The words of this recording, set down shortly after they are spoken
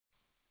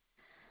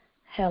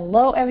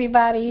Hello,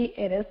 everybody.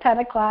 It is 10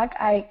 o'clock.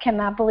 I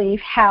cannot believe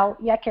how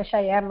yuckish I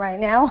am right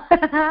now.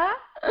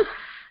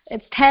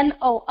 It's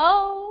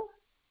 10:00,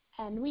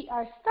 and we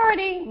are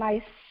starting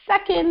my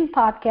second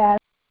podcast.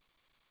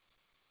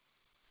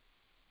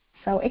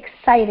 So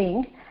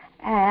exciting.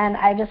 And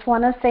I just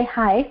want to say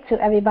hi to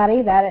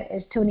everybody that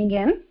is tuning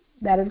in,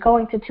 that is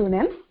going to tune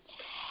in.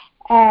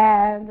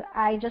 And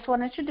I just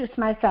want to introduce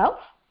myself.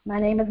 My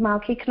name is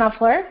Malki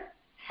Knopfler,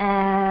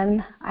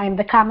 and I'm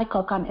the Comic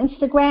Cook on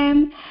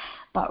Instagram.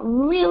 But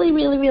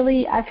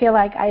really, I feel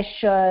like I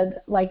should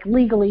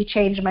legally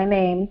change my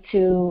name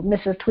to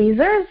Mrs.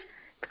 Tweezers,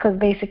 because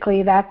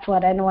basically that's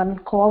what anyone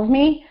calls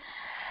me.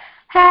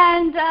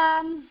 And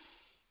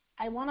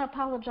I want to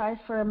apologize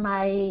for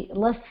my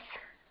less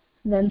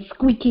than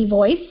squeaky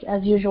voice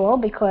as usual,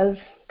 because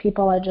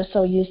people are just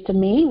so used to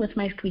me with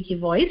my squeaky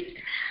voice.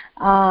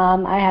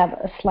 I have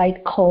a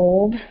slight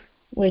cold,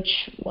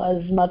 which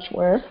was much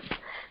worse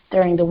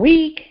during the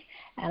week.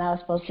 And I was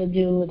supposed to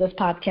do this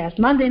podcast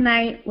Monday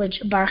night,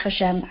 which, Baruch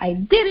Hashem, I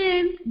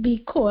didn't,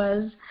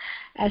 because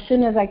as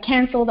soon as I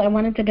canceled, I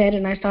went into bed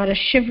and I started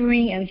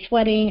shivering and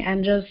sweating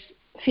and just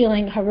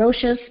feeling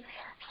ferocious.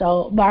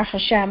 So, Baruch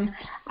Hashem,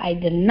 I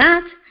did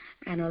not.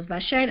 And I was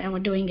bashed, and we're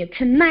doing it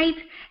tonight.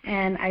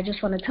 And I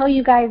just want to tell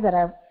you guys that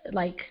are,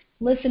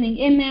 listening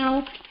in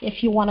now.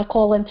 If you want to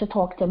call in to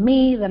talk to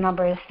me, the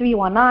number is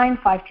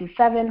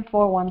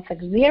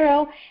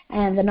 319-527-4160,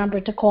 and the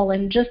number to call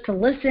in just to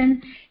listen.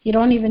 You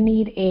don't even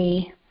need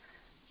the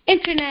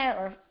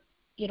internet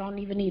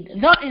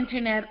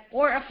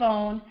or a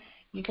phone.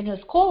 You can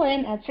just call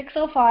in at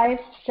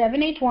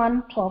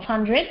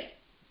 605-781-1200.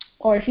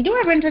 Or if you do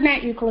have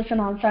internet, you can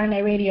listen on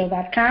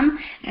SinaiRadio.com.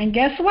 And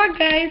guess what,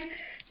 guys?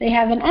 They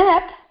have an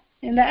app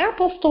in the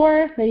Apple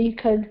Store that you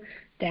could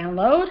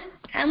download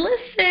and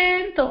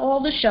listen to all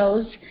the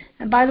shows.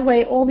 And by the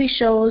way, all these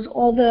shows,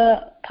 all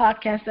the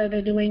podcasts that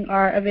they're doing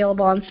are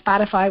available on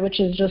Spotify, which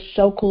is just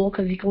so cool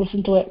because you can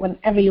listen to it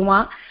whenever you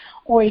want,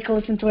 or you can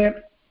listen to it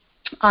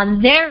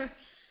on their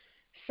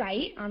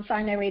site on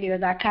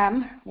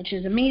SinaiRadio.com, which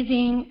is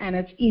amazing, and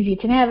it's easy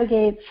to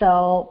navigate.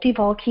 So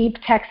people keep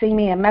texting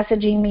me and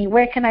messaging me,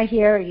 where can I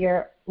hear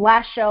your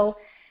last show?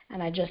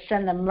 And I just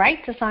send them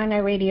right to Sinai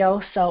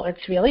Radio, so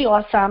it's really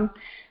awesome.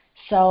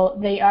 So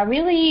they are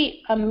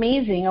really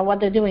amazing at what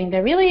they're doing.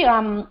 They're really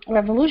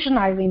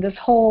revolutionizing this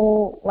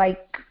whole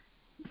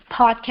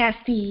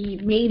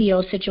podcasty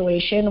radio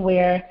situation,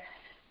 where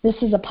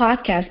this is a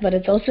podcast, but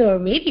it's also a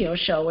radio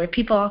show where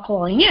people are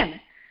calling in.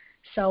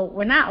 So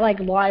we're not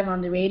live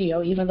on the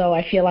radio, even though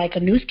I feel like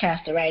a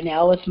newscaster right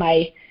now with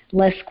my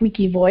less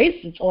squeaky voice.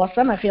 It's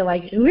awesome. I feel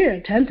like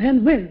we're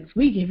 10-10 wins.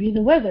 We give you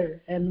the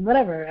weather and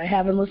whatever. I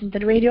haven't listened to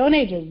the radio in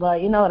ages, but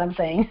you know what I'm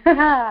saying.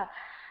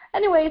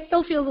 Anyway, it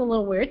still feels a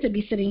little weird to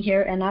be sitting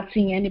here and not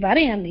seeing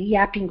anybody and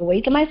yapping away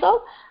to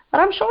myself.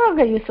 But I'm sure I'll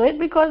get used to it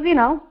because,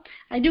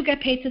 I do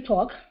get paid to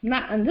talk.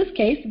 Not in this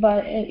case,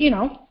 but, in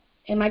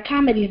my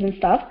comedies and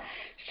stuff.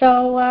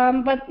 So,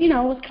 but,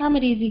 with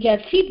comedies you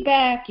get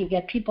feedback, you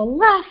get people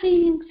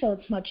laughing, so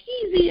it's much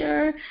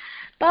easier.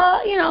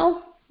 But,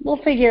 we'll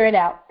figure it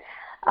out.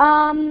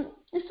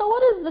 So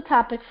what is the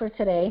topic for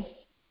today?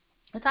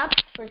 The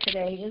topic for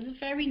today is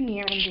very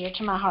near and dear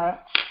to my heart.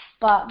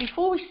 But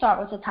before we start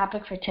with the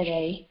topic for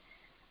today,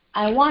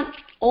 I want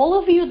all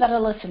of you that are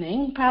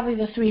listening, probably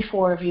the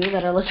 3-4 of you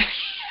that are listening,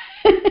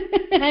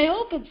 I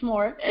hope it's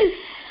more.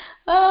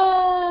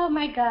 Oh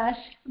my gosh.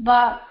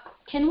 But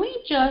can we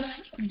just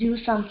do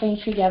something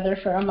together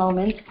for a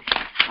moment?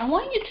 I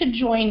want you to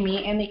join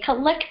me in a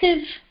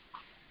collective,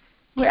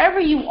 wherever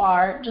you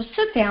are, just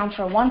sit down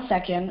for 1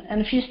 second. And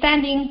if you're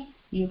standing,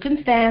 you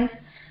can stand.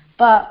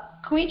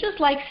 But can we just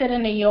sit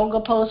in a yoga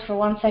pose for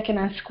 1 second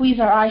and squeeze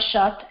our eyes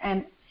shut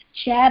and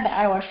jab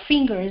our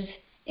fingers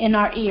in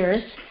our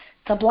ears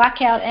to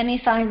block out any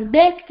signs,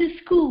 back to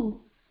school.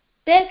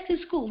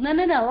 No,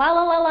 la,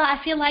 la, la, la. I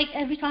feel like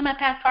every time I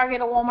pass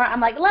Target or Walmart, I'm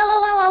like, la, la,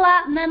 la, la,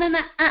 la, no,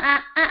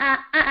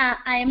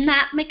 I am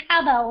not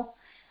Macabo.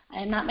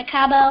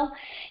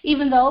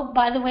 Even though,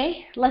 by the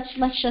way, let's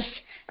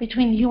just,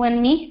 between you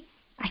and me,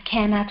 I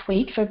cannot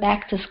wait for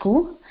back to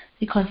school,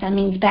 because that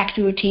means back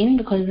to routine,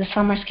 because the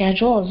summer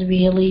schedule is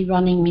really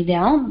running me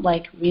down,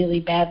 really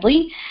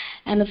badly.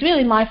 And it's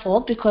really my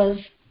fault, because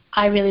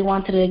I really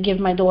wanted to give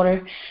my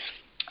daughter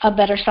a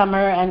better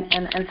summer and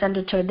send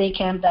her to a day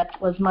camp that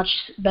was much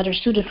better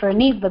suited for her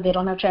needs, but they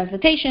don't have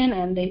transportation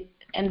and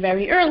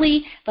very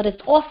early, but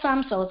it's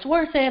awesome, so it's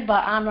worth it.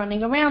 But I'm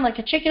running around like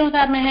a chicken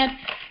without my head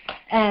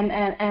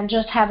and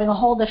just having a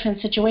whole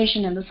different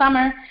situation in the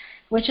summer,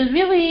 which is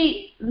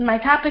really my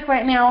topic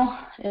right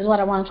now, is what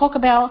I want to talk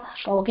about,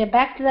 but we'll get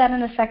back to that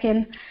in a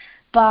second.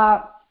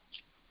 But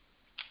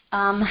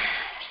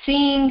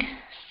seeing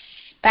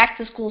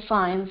back-to-school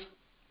signs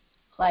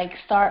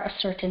start a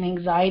certain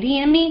anxiety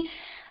in me.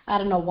 I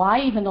don't know why,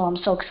 even though I'm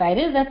so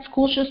excited that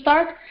school should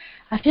start.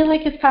 I feel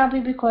like it's probably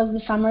because the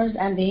summer is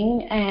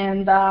ending,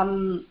 and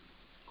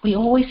we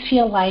always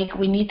feel like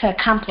we need to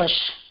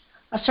accomplish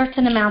a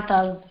certain amount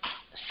of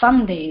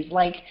some days,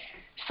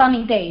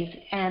 sunny days,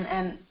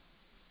 and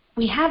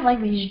we have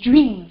like these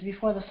dreams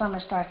before the summer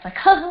starts, like,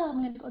 oh,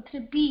 I'm going to go to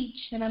the beach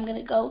and I'm going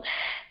to go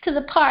to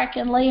the park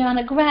and lay on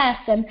the grass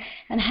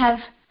and have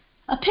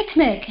a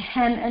picnic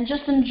and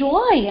just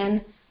enjoy.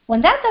 And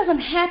when that doesn't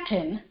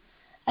happen,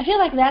 I feel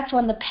like that's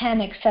when the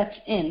panic sets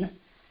in.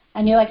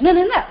 And you're like, no.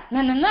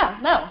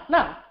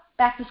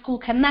 Back to school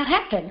cannot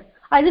happen.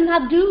 I did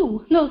not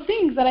do those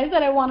things that I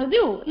said I want to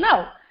do.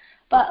 No.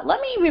 But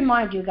let me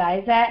remind you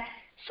guys that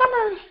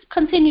summer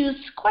continues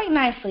quite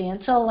nicely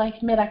until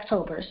like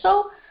mid-October.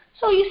 So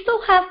you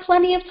still have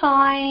plenty of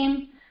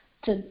time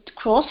to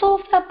cross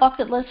off that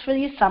bucket list for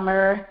the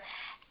summer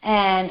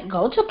and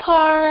go to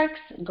parks,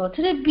 go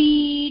to the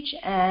beach,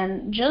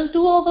 and just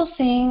do all those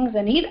things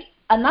and eat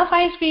enough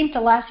ice cream to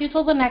last you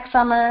till the next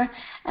summer.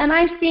 And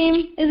ice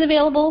cream is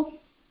available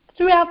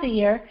throughout the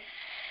year.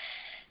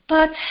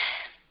 But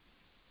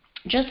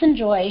just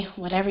enjoy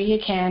whatever you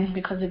can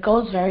because it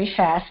goes very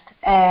fast.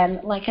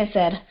 And like I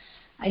said,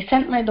 I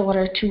sent my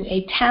daughter to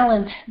a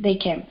talent day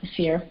camp this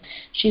year.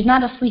 She's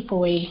not a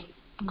sleepaway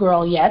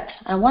girl yet.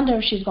 I wonder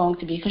if she's going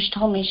to be, because she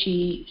told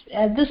me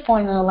at this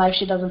point in her life,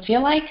 she doesn't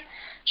feel like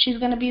she's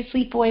going to be a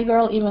sleepaway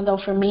girl, even though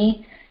for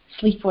me,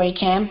 sleepaway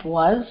camp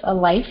was a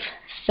life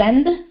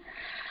send.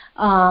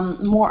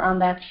 More on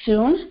that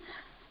soon.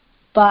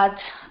 But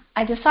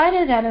I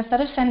decided that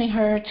instead of sending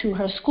her to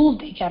her school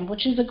day camp,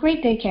 which is a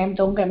great day camp,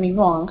 don't get me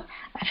wrong,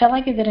 I felt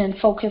like it didn't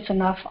focus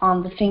enough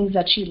on the things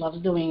that she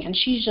loves doing. And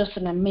she's just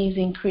an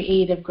amazing,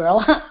 creative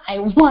girl. I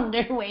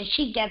wonder where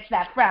she gets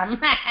that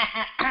from.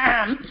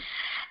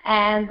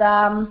 And,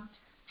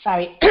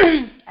 sorry,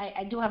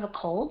 I do have a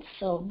cold,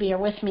 so bear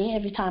with me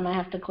every time I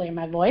have to clear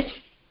my voice.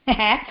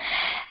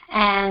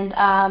 And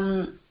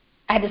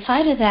I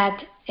decided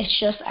that it's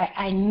just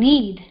I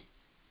need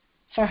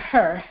for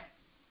her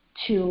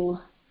to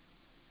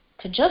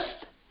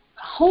just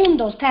hone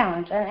those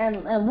talents.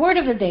 And word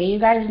of the day, you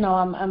guys know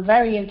I'm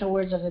very into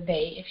words of the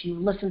day. If you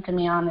listen to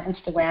me on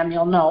Instagram,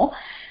 you'll know.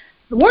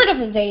 The word of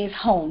the day is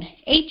hone,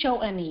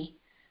 H-O-N-E,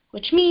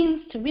 which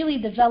means to really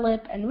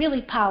develop and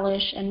really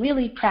polish and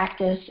really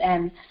practice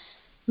and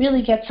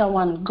really get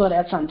someone good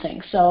at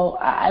something. So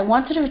I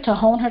wanted her to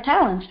hone her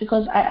talents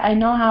because I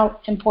know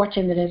how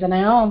important it is, and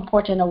I know how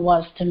important it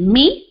was to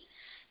me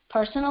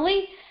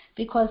personally,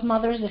 because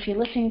mothers, if you're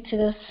listening to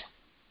this,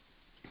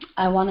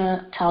 I want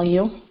to tell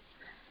you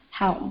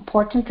how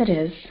important it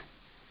is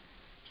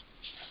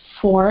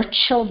for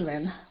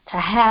children to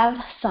have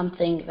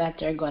something that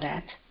they're good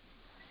at.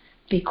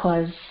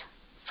 Because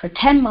for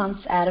 10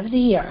 months out of the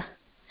year,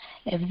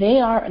 if they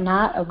are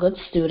not a good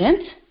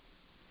student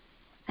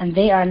and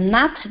they are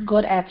not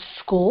good at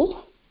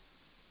school,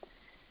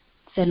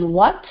 then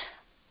what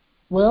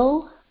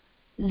will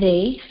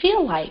they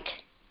feel like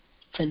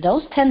for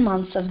those 10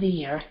 months of the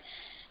year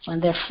when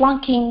they're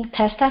flunking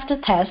test after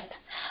test,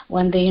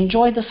 when they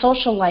enjoy the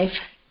social life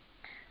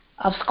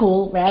of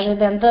school rather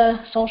than the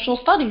social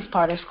studies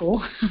part of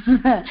school?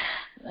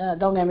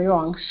 Don't get me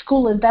wrong.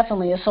 School is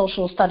definitely a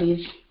social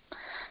studies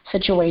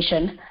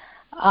situation.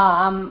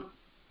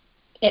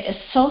 It is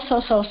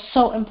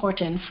so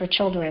important for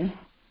children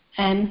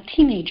and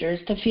teenagers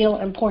to feel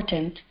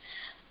important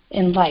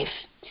in life.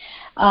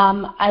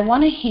 I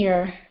want to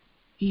hear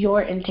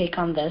your intake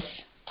on this.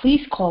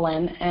 Please call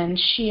in and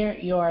share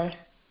your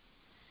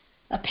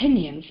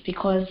opinions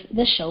because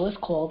this show is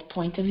called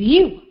Point of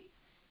View.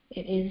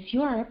 It is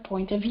your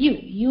point of view.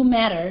 You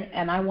matter,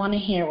 and I want to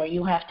hear what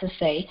you have to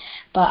say.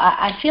 But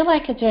I feel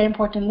like it's very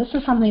important. This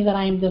is something that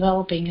I'm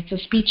developing. It's a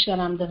speech that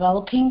I'm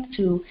developing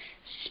to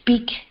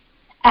speak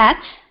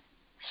at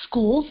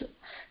schools,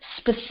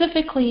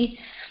 specifically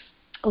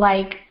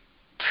like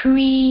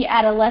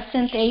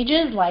pre-adolescent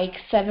ages, like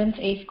 7th,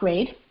 8th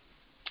grade,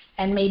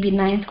 and maybe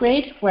 9th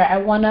grade, where I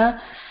want to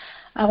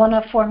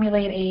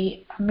formulate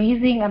a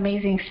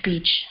amazing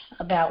speech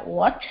about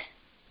what?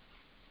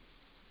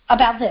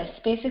 About this.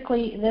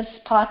 Basically, this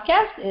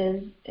podcast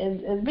is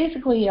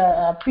basically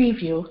a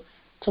preview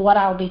to what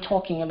I'll be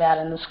talking about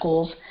in the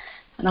schools.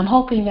 And I'm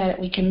hoping that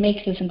we can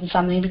make this into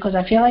something because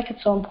I feel like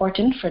it's so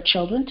important for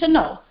children to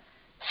know.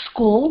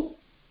 School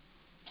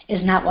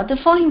is not what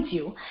defines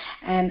you.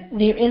 And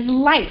there is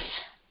life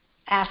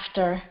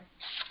after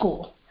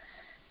school.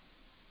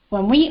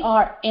 When we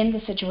are in the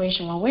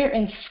situation, when we're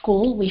in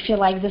school, we feel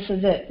like this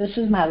is it. This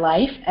is my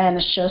life. And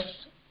it's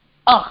just,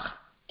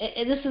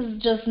 this is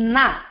just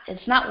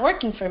it's not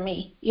working for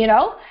me, you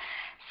know?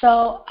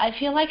 So I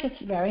feel like it's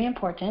very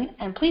important,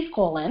 and please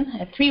call in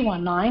at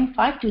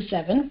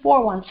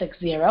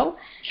 319-527-4160,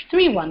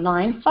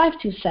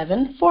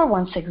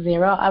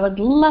 319-527-4160. I would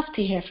love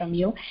to hear from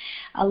you.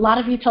 A lot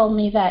of you told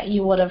me that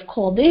you would have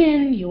called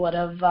in, you would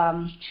have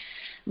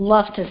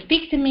loved to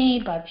speak to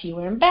me, but you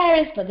were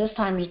embarrassed, but this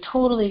time you're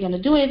totally going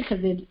to do it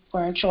because you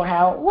weren't sure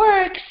how it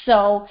works.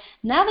 So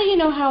now that you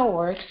know how it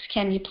works,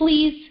 can you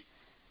please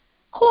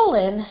call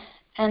in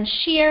and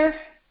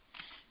share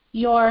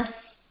your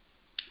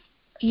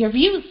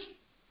views,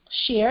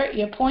 share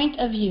your point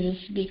of views,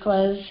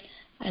 because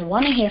I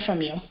want to hear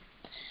from you.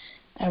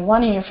 I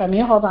want to hear from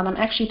you. Hold on, I'm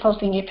actually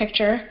posting a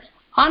picture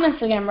on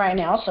Instagram right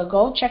now, so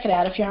go check it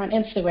out if you're on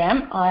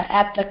Instagram,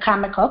 at the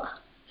comic cook,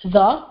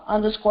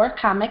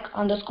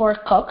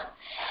 the_comic_cook.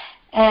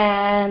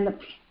 And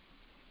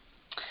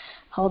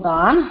hold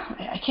on,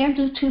 I can't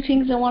do two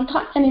things at one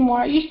time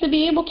anymore. I used to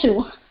be able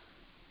to.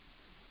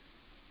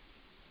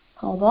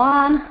 Hold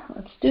on,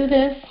 let's do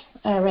this.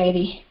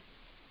 Alrighty.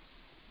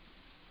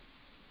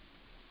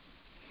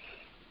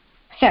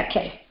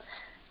 Okay.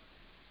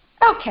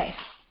 Okay,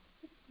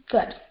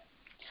 good.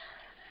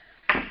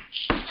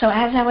 So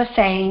as I was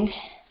saying,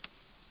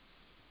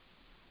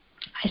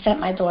 I sent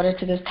my daughter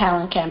to this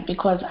talent camp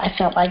because I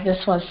felt like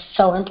this was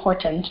so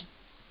important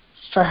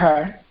for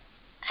her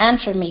and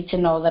for me to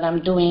know that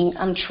I'm trying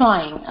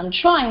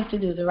to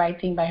do the right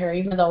thing by her,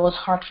 even though it was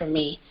hard for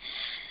me.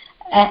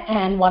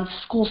 And once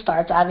school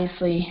starts,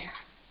 obviously,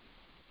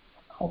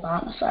 hold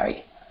on,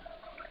 sorry.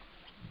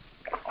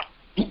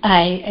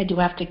 I do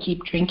have to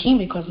keep drinking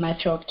because my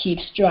throat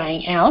keeps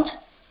drying out.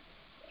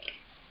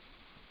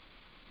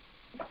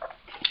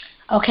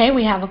 Okay,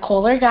 we have a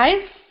caller,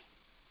 guys.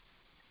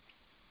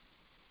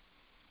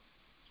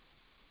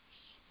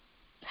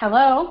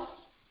 Hello?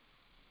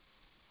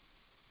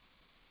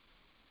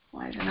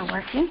 Why isn't it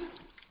working?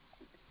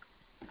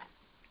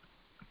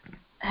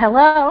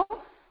 Hello?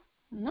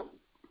 Nope.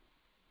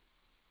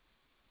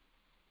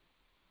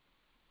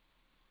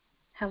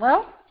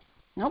 Hello?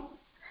 Nope.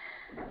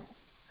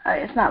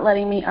 It's not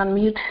letting me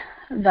unmute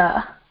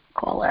the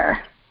caller.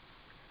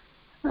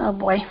 Oh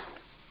boy.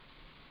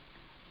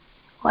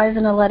 Why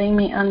isn't it letting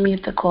me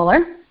unmute the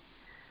caller?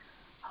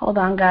 Hold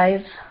on,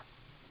 guys.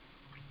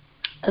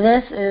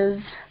 This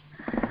is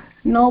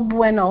no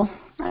bueno.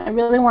 I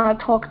really want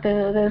to talk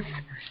to this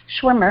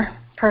Schwimmer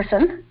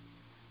person.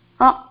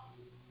 Oh,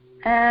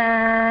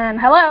 and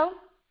hello?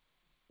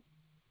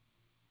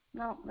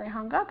 No, they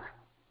hung up.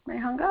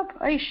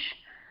 Aish.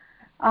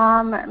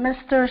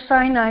 Mr.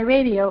 Sinai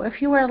Radio,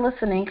 if you were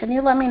listening, can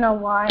you let me know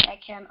why I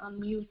can't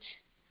unmute?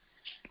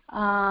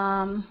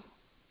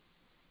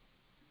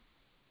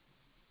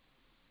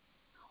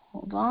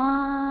 Hold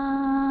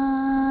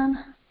on.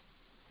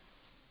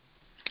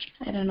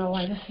 I don't know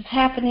why this is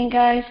happening,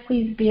 guys.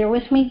 Please bear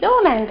with me.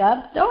 Don't hang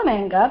up.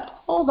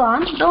 Hold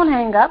on. Don't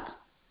hang up.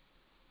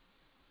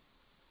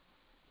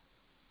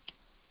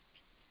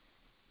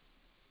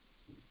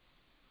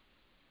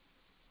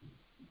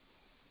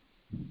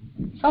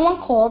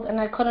 Someone called and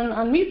I couldn't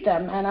unmute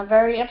them, and I'm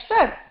very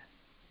upset.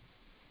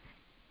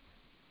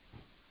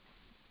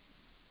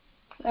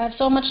 I have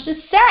so much to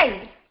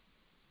say.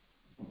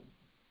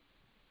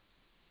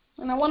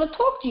 And I want to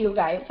talk to you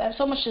guys. I have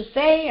so much to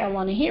say. I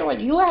want to hear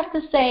what you have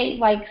to say.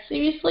 Like,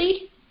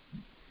 seriously?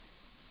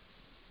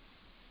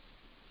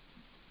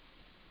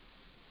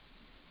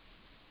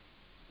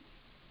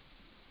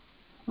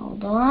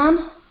 Hold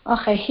on.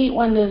 Ugh, I hate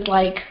when there's,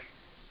 like,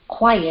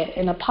 quiet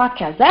in a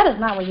podcast. That is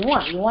not what you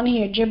want. You want to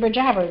hear jibber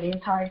jabber the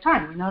entire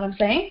time. You know what I'm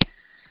saying?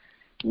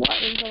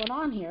 What is going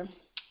on here?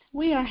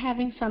 We are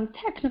having some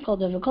technical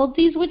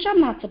difficulties, which I'm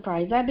not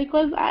surprised at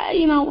because,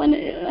 when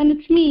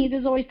it's me,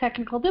 there's always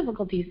technical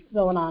difficulties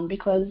going on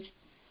because,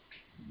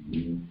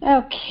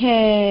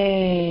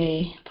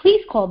 okay.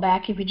 Please call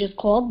back if you just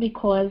called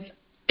because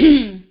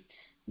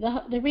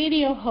the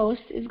radio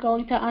host is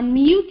going to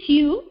unmute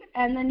you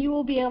and then you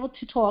will be able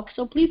to talk.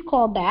 So please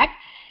call back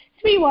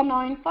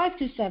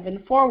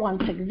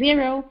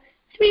 319-527-4160,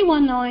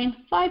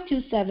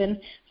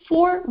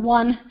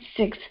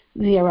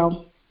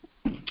 319-527-4160.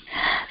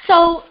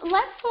 So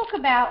let's talk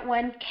about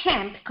when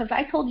camp, because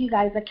I told you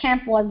guys that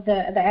camp was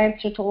the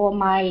answer to all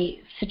my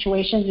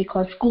situations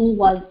because school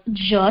was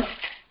just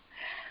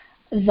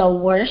the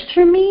worst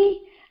for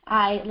me.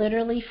 I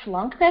literally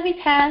flunked every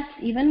test,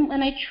 even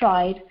when I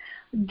tried.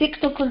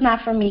 Diktuk was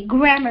not for me.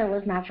 Grammar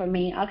was not for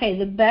me. Okay,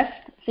 the best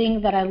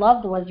thing that I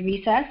loved was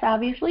recess,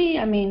 obviously.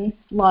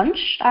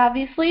 Lunch,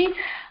 obviously.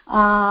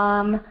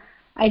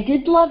 I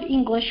did love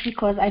English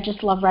because I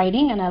just love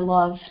writing and I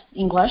love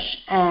English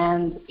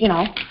and,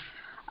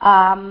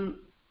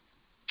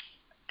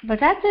 but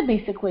that's it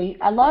basically.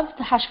 I loved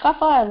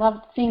hashkafa. I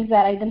loved things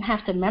that I didn't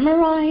have to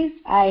memorize.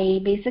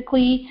 I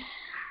basically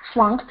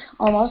flunked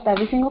almost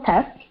every single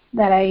test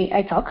that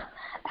I took.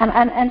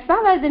 And it's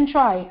not that I didn't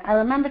try. I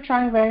remember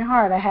trying very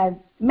hard. I had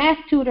math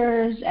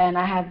tutors and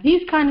I had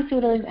these kind of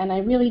tutors and I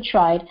really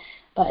tried,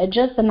 but it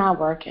just did not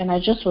work and I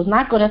just was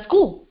not good at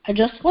school.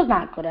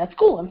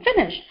 I'm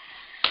finished.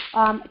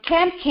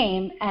 Camp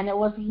came and it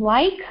was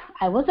like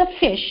I was a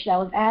fish that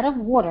was out of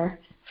water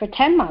for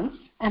 10 months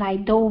and I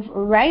dove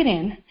right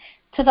in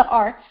to the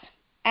arts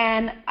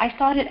and I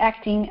started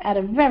acting at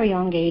a very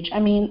young age.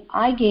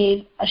 I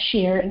gave a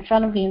share in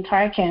front of the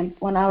entire camp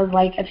when I was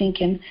I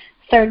think in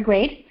 3rd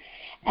grade.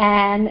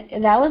 And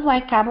that was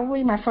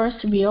probably my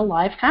first real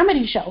live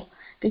comedy show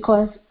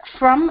because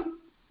from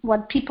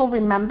what people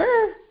remember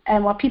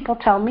and what people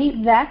tell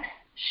me, that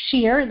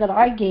share that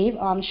I gave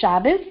on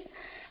Shabbos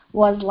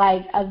was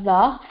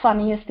the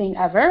funniest thing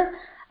ever.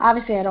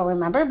 Obviously, I don't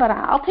remember, but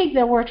I'll take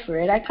their word for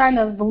it. I kind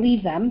of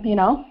believe them,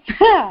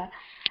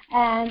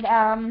 And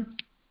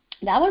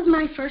that was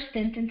my first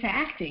stint into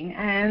acting,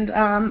 and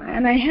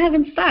I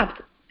haven't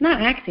stopped.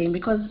 not acting,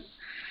 because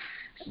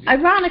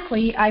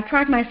ironically, I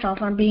pride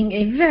myself on being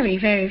a very,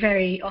 very,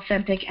 very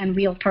authentic and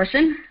real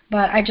person,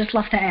 but I just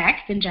love to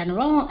act in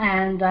general,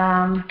 and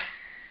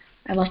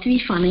I love to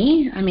be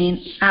funny. I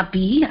mean, I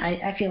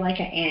feel like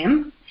I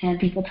am, and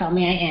people tell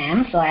me I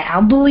am, so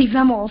I'll believe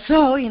them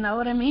also, you know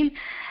what I mean?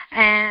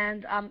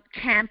 And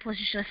camp was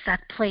just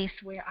that place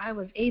where I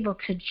was able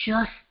to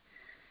just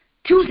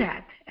do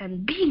that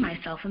and be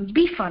myself and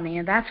be funny,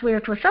 and that's where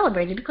it was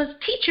celebrated, because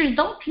teachers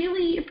don't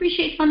really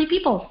appreciate funny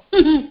people.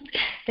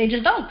 They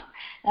just don't.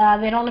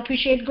 They don't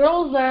appreciate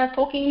girls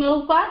talking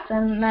middle class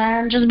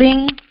and just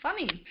being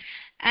funny.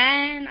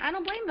 And I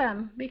don't blame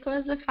them,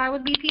 because if I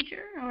would be a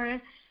teacher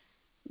or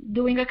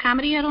doing a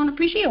comedy, I don't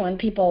appreciate when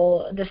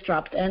people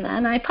disrupt.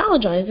 And I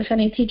apologize if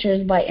any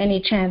teachers by any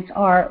chance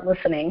are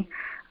listening.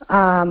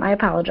 I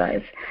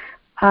apologize.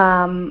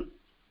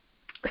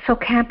 So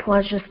camp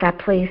was just that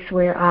place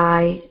where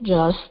I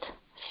just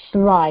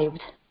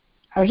thrived.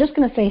 I was just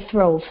going to say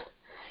throve.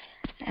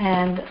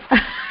 And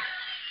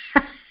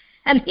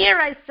and here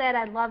I said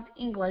I loved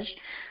English.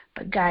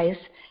 But guys,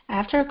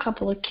 after a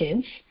couple of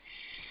kids,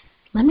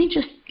 let me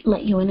just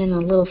let you in on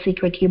a little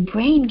secret. Your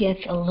brain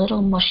gets a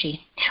little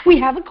mushy. We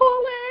have a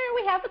caller.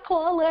 We have a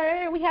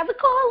caller. We have a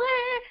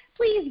caller.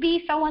 Please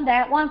be someone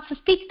that wants to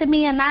speak to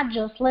me and not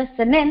just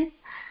listen in.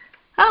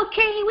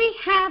 Okay, we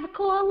have a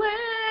caller.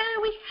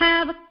 We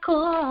have a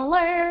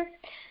caller.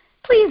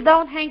 Please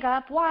don't hang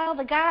up while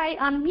the guy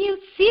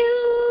unmutes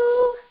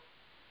you.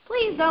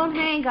 Please don't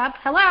hang up.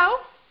 Hello?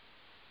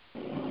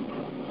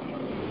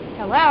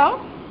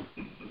 Hello?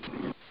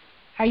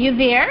 Are you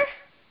there?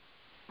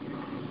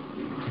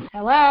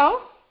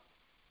 Hello?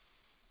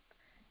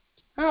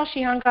 Oh,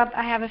 she hung up.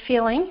 I have a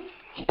feeling.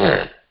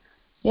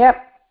 Yep.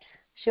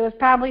 She was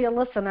probably a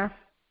listener.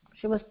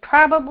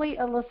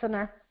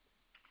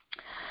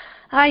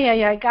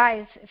 Ay,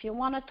 guys, if you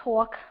want to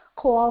talk,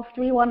 call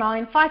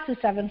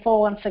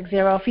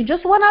 319-527-4160. If you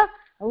just want to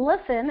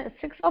listen, it's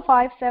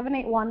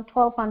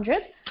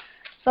 605-781-1200.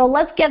 So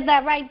let's get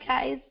that right,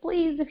 guys.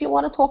 Please, if you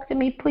want to talk to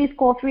me, please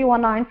call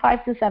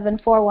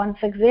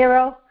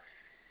 319-527-4160.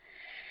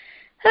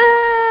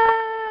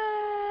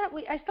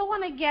 I still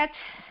want to get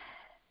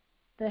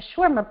the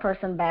shawarma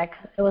person back.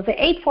 It was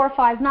the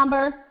 845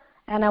 number,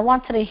 and I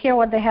wanted to hear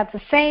what they had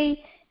to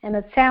say, and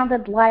it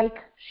sounded like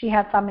she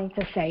had something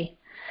to say.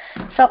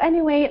 So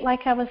anyway,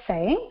 like I was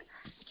saying,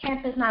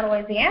 camp is not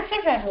always the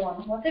answer for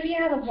everyone. What if you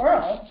have a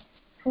girl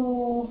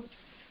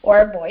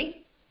or a boy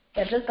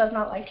that just does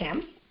not like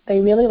camp? They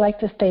really like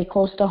to stay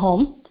close to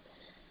home.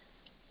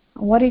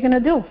 What are you going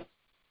to do?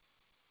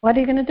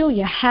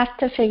 You have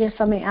to figure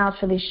something out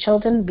for these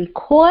children,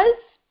 because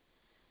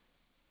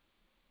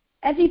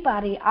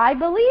everybody, I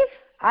believe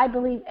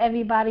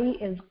everybody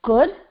is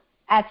good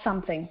at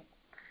something.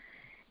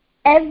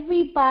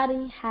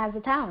 Everybody has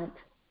a talent.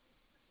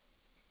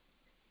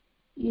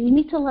 You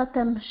need to let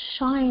them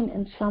shine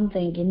in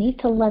something. You need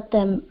to let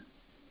them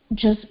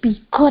just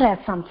be good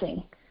at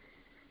something.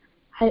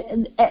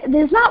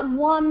 There's not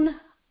one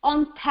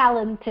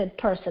untalented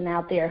person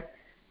out there.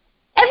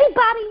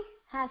 Everybody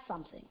has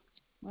something,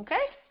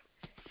 okay?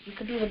 You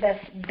could be the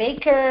best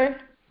baker,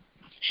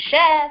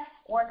 chef,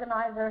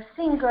 organizer,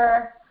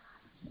 singer,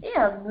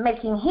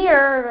 making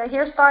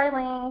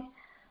hairstyling.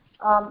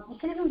 You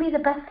can even be the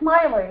best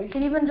smiler. You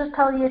can even just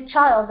tell your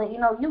child that,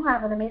 you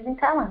have an amazing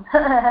talent.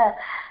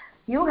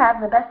 You have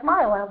the best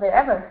smile out there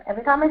ever.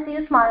 Every time I see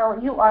you smile,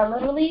 you are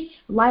literally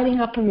lighting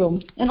up a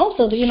room. And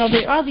also,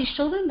 there are these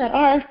children that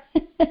are,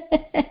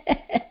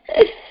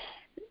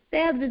 they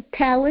have the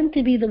talent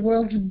to be the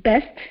world's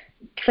best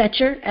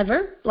fetcher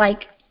ever.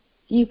 Like,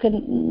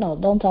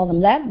 don't tell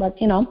them that, but,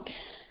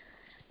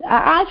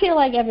 I feel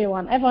like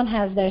everyone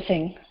has their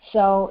thing.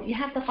 So you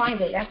have to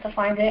find it.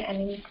 And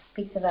you need to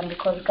speak to them,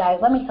 because,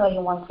 guys, let me tell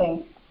you one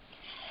thing.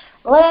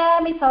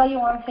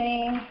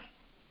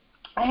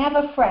 I have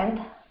a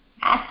friend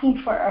asking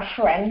for a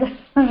friend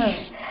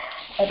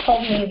that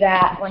told me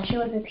that when she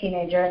was a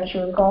teenager and she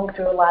was going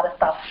through a lot of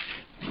stuff,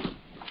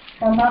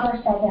 her mother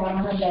sat down on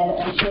her bed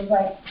and she was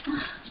like,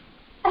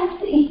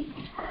 Essie,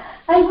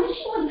 I wish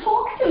you would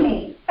talk to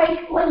me.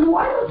 Why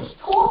don't you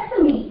talk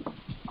to me?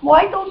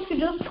 Why don't you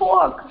just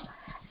talk?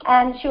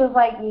 And she was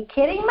like, you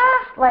kidding, Ma?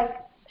 Like,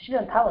 she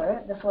didn't tell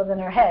her. This was in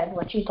her head,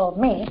 what she told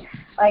me.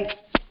 Like,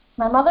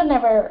 my mother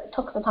never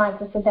took the time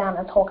to sit down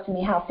and talk to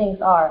me how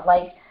things are.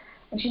 Like,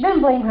 and she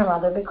didn't blame her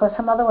mother, because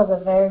her mother was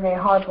a very,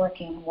 very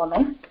hardworking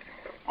woman.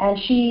 And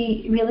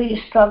she really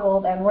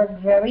struggled and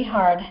worked very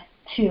hard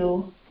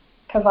to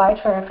provide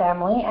for her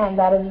family. And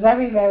that is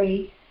very,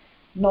 very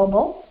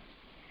noble.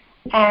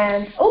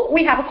 And,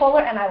 we have a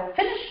caller, and I will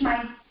finish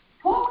my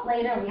talk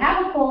later. We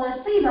have a caller.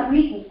 Please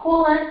unmute this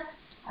caller.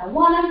 I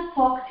want to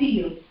talk to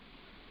you.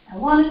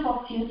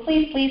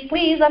 Please, please,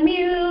 please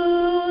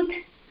unmute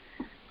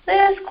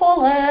this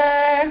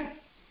caller.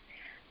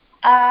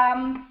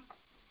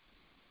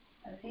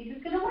 Let's see if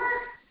it's going to work.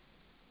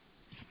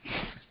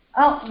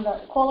 Oh,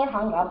 the caller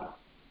hung up.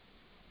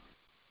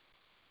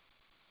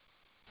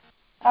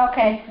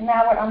 Okay,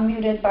 now we're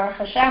unmuted, Baruch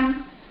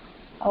Hashem.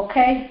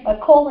 Okay,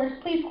 but callers,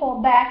 please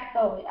call back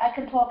so I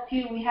can talk to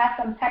you. We have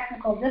some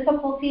technical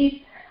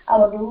difficulties. I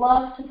would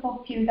love to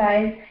talk to you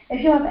guys.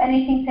 If you have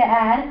anything to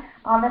add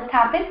on this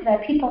topic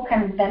that people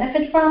can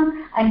benefit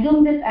from, I'm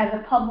doing this as a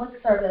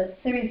public service.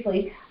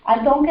 Seriously,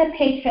 I don't get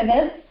paid for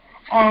this,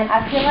 and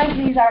I feel like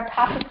these are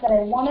topics that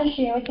I want to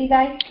share with you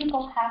guys.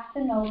 People have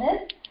to know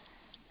this.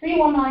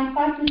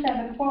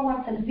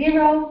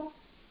 319-527-4160.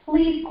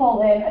 Please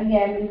call in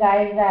again, you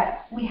guys,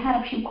 that we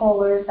had a few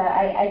callers that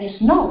I just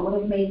know would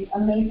have made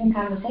amazing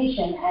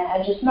conversation, and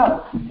I just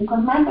know,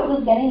 because my throat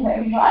was getting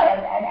very dry,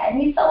 and I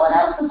need someone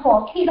else to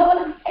talk, you know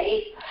what I'm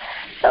saying?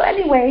 So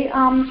anyway,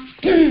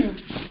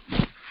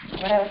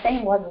 what I was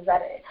saying was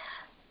that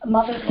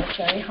mothers work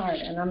very hard,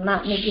 and I'm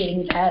not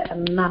negating that,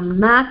 and I'm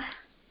not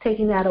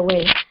taking that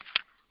away.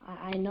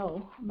 I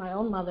know my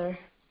own mother,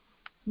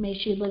 may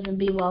she live and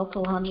be well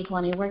till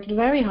 120, worked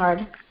very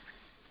hard.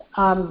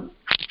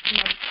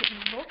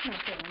 Both my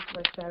parents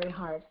worked very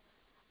hard.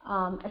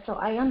 So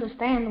I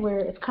understand where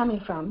it's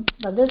coming from.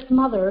 But this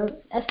mother,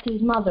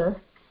 Estee's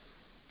mother,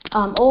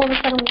 all of a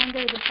sudden one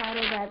day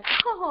decided that,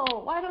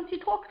 oh, why don't you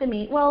talk to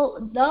me? Well,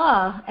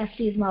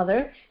 Estee's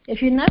mother,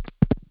 if you never,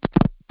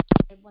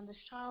 when this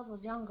child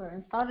was younger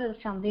and started a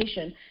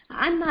foundation,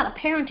 I'm not a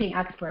parenting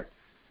expert,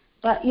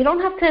 but you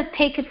don't have to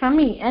take it from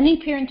me.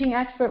 Any parenting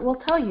expert will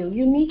tell you,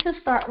 you need to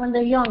start when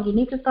they're young. You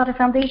need to start a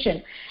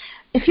foundation.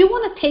 If you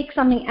want to take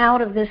something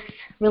out of this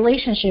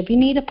relationship, you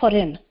need to put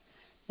in.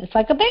 It's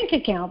like a bank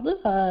account,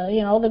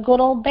 the good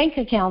old bank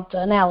account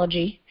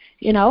analogy,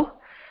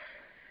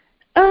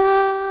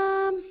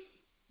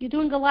 You're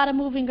doing a lot of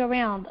moving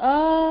around.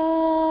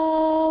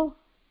 Oh,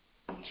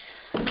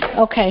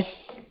 okay.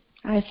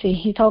 I see.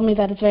 He told me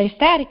that it's very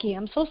staticky.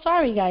 I'm so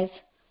sorry, guys.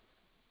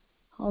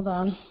 Hold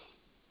on.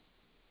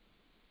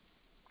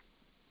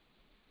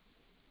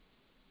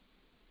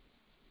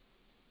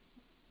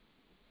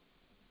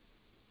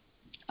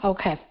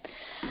 Okay.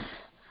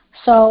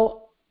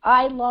 So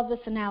I love this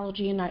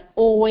analogy, and I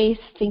always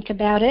think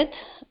about it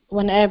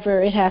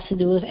whenever it has to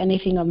do with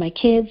anything of my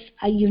kids.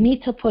 You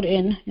need to put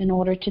in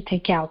order to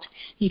take out.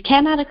 You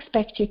cannot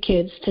expect your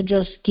kids to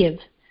just give.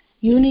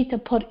 You need to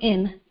put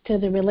in to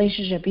the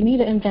relationship. You need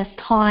to invest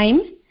time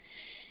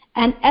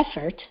and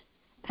effort,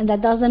 and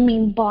that doesn't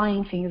mean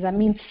buying things. That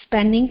means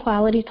spending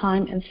quality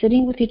time and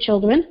sitting with your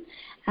children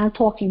and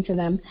talking to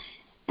them.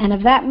 And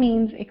if that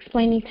means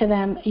explaining to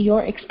them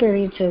your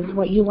experiences,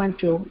 what you went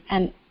through,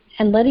 and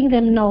letting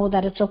them know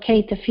that it's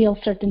okay to feel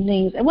certain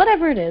things, and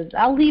whatever it is,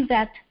 I'll leave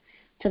that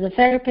to the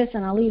therapist,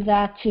 and I'll leave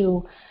that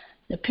to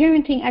the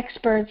parenting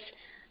experts.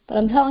 But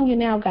I'm telling you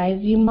now,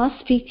 guys, you must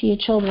speak to your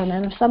children,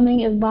 and if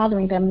something is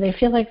bothering them, they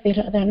feel like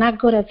they're not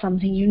good at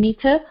something, you need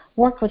to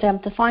work with them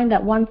to find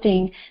that one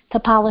thing, to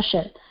polish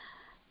it,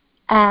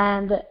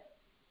 and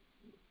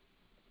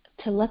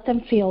to let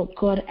them feel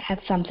good at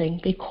something,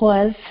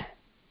 because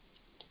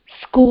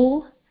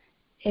school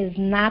is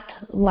not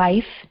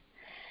life,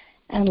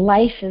 and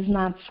life is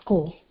not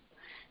school.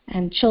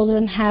 And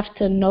children have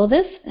to know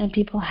this, and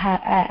people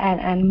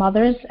and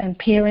mothers and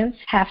parents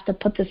have to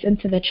put this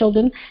into the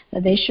children,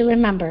 that they should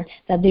remember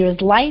that there is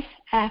life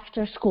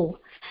after school.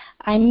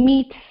 I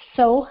meet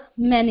so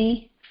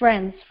many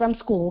friends from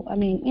school. I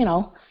mean,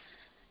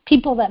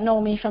 people that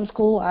know me from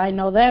school, I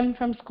know them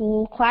from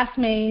school,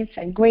 classmates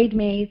and grade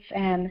mates,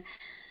 and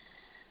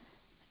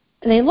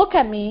they look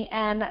at me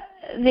and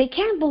they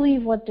can't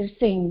believe what they're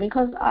seeing,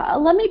 because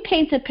let me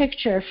paint a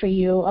picture for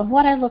you of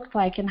what I looked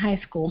like in high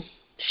school.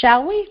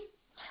 Shall we?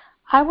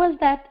 I was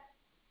that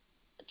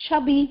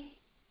chubby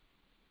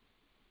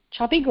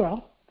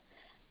girl,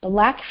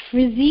 black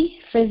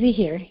frizzy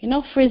hair.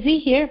 Frizzy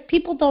hair?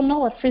 People don't know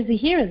what frizzy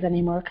hair is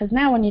anymore, because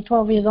now when you're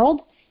 12 years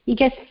old, you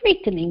get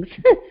straightening.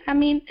 I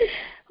mean,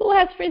 who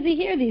has frizzy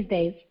hair these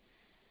days?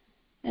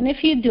 And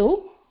if you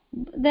do,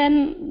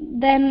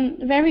 then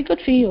very good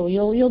for you.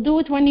 You'll do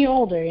it when you're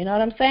older, you know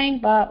what I'm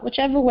saying? But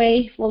whichever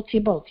way floats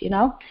your boat,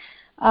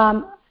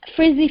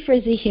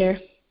 Frizzy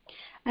hair.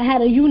 I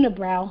had a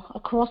unibrow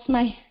across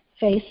my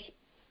face,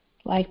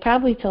 like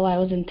probably till I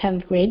was in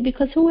 10th grade,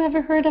 because who ever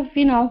heard of,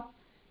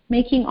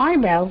 making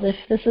eyebrows if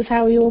this is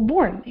how you were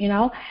born,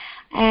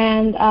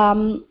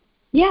 And,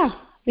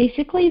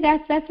 basically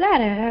that's that.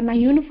 I had my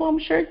uniform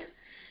shirt.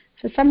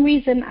 For some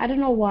reason, I don't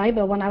know why,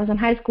 but when I was in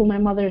high school, my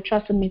mother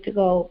trusted me to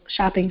go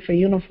shopping for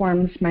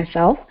uniforms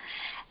myself.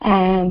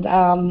 And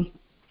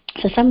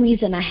for some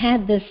reason, I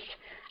had this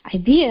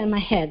idea in my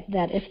head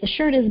that if the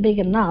shirt is big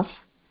enough,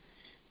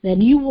 then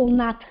you will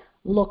not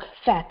look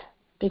fat,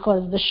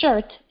 because the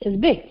shirt is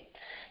big.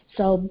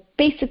 So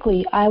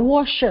basically, I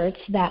wore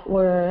shirts that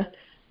were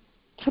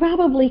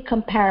probably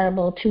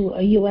comparable to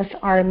a U.S.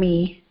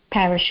 Army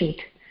parachute.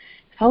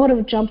 If I would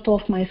have jumped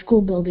off my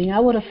school building,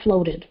 I would have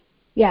floated.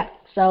 Yeah,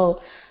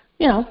 so,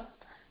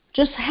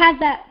 just have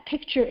that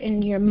picture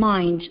in your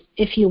mind,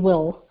 if you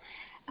will,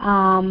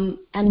 and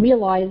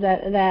realize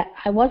that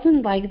I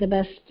wasn't like the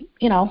best,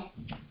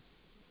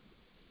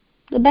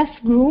 the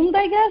best groomed,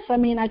 I guess. I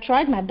mean, I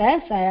tried my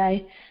best.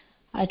 I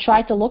I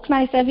tried to look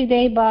nice every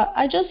day, but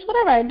I just,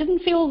 whatever, I didn't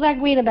feel that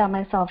great about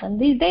myself. And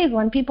these days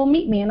when people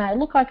meet me and I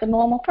look like a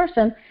normal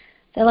person,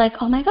 they're like,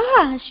 oh my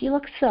gosh, you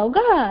look so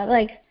good.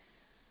 Like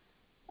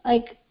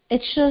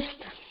it's just,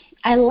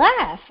 I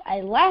laugh.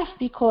 I laugh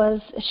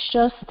because it's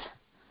just,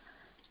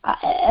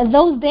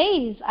 those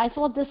days I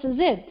thought this is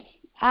it.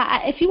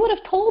 If you would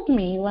have told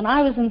me when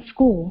I was in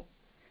school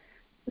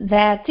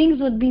that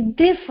things would be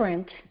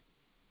different,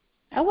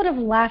 I would have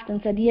laughed and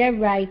said, yeah,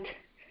 right.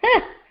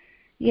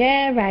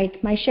 Yeah,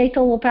 right. My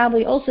shaitel will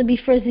probably also be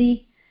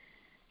frizzy.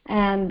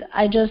 And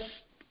I just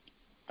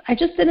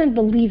didn't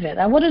believe it.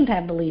 I wouldn't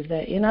have believed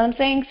it. You know what I'm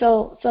saying?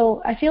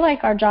 So I feel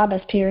like our job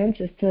as parents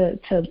is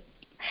to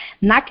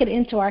knock it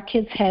into our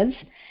kids' heads.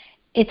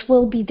 It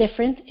will be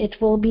different. It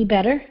will be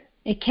better.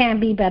 It can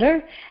be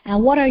better.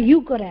 And what are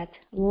you good at?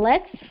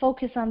 Let's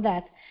focus on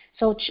that.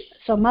 So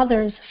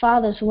mothers,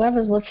 fathers,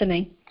 whoever's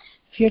listening,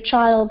 if your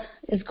child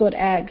is good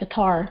at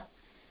guitar,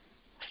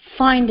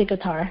 find a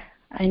guitar.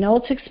 I know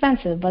it's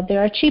expensive, but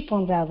there are cheap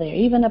ones out there,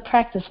 even a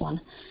practice one.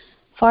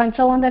 Find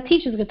someone that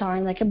teaches guitar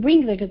and that can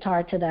bring the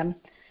guitar to them.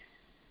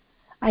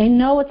 I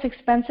know it's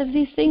expensive,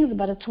 these things,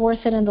 but it's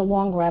worth it in the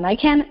long run. I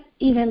can't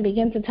even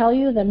begin to tell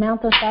you the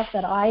amount of stuff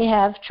that I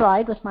have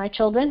tried with my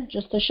children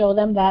just to show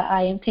them that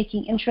I am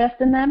taking interest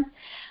in them.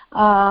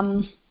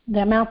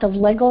 The amount of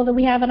Lego that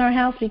we have in our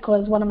house,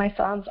 because one of my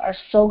sons are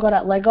so good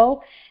at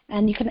Lego,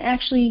 and you can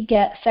actually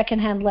get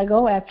secondhand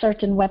Lego at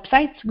certain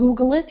websites.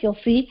 Google it, you'll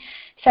see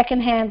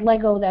secondhand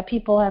Lego that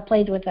people have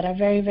played with that are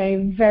very,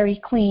 very, very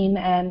clean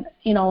and,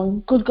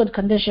 in good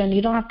condition.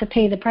 You don't have to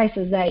pay the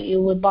prices that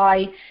you would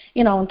buy,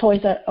 in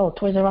Toys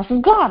R Us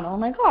is gone. Oh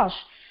my gosh.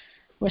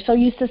 We're so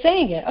used to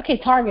saying it. Okay,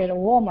 Target or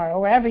Walmart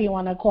or wherever you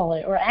want to call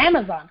it, or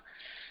Amazon.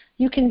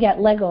 You can get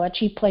Lego at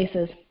cheap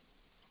places.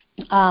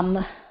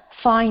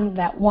 Find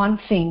that one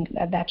thing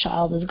that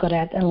child is good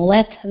at and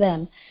let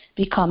them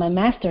become a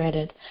master at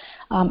it.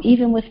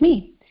 Even with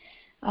me.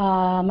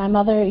 My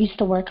mother used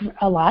to work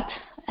a lot,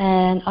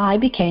 and I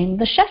became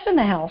the chef in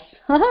the house.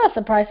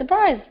 Surprise,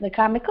 surprise, the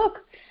comic cook.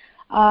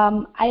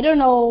 I don't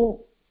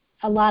know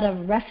a lot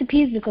of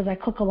recipes because I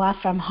cook a lot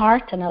from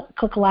heart and I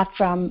cook a lot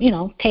from,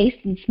 taste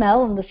and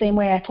smell. In the same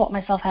way I taught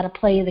myself how to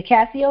play the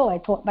Casio, I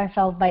taught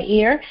myself by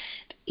ear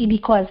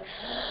because,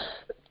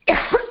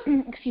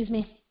 excuse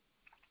me,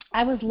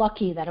 I was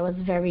lucky that I was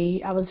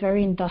very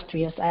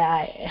industrious.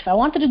 If I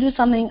wanted to do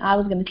something, I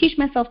was going to teach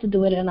myself to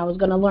do it and I was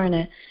going to learn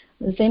it.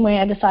 The same way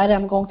I decided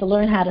I'm going to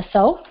learn how to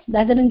sew.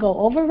 That didn't go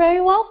over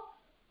very well.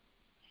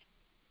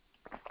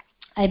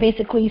 I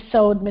basically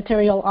sewed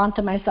material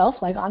onto myself,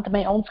 like onto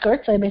my own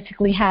skirt. So I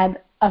basically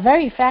had a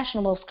very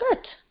fashionable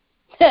skirt.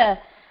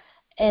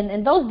 And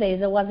in those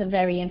days, it wasn't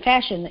very in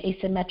fashion,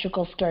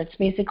 asymmetrical skirts.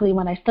 Basically,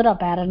 when I stood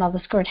up, I had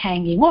another skirt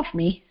hanging off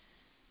me.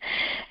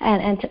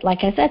 And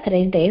like I said,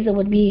 today's days, it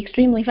would be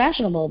extremely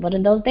fashionable. But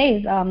in those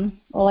days,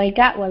 all I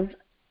got was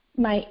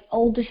my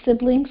older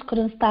siblings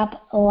couldn't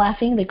stop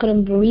laughing. They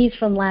couldn't breathe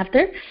from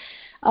laughter.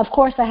 Of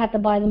course, I had to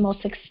buy the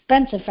most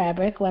expensive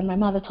fabric when my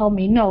mother told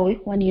me, no,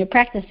 when you're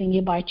practicing,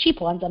 you buy cheap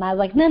ones. And I was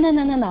like,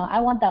 no. I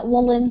want that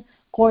woolen,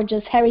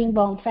 gorgeous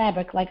herringbone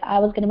fabric. Like I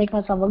was going to make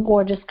myself a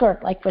gorgeous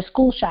skirt, like for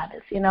school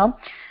Shabbos,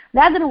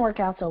 That didn't work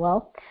out so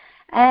well.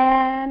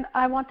 And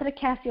I wanted a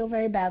Casio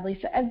very badly.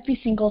 So every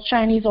single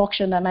Chinese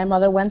auction that my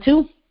mother went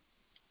to,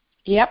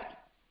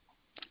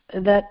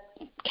 the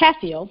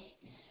Casio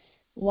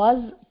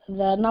was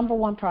the number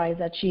one prize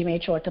that she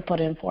made sure to put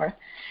in for.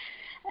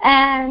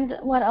 And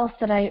what else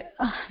did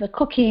the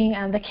cooking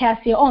and the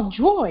Casio. Oh,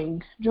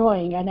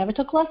 drawing. I never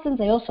took lessons.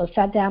 I also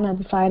sat down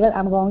and decided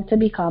I'm going to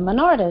become an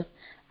artist.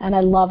 And I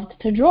loved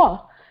to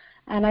draw.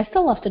 And I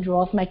still love to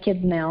draw with my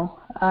kids now.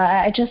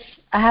 I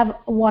have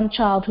one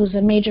child who's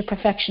a major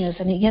perfectionist,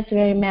 and he gets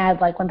very mad,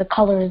 like when the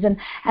colors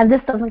and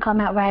this doesn't come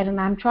out right. And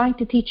I'm trying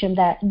to teach him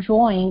that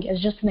drawing is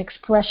just an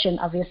expression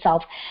of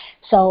yourself.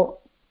 So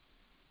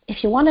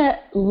if you want to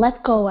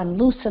let go and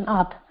loosen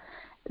up,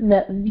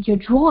 your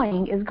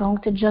drawing is going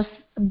to just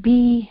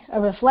be a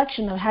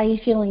reflection of how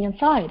you're feeling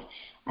inside.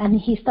 And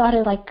he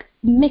started like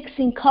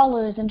mixing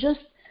colors and just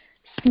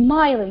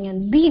smiling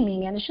and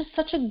beaming, and it's just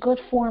such a good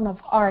form of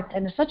art,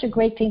 and it's such a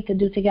great thing to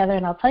do together.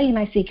 And I'll tell you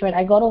my secret.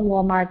 I go to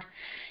Walmart.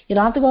 You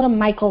don't have to go to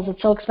Michael's.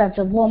 It's so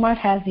expensive. Walmart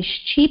has these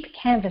cheap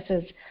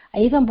canvases. I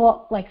even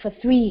bought like for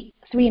three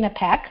in a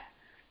pack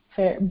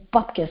for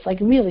bupkis, like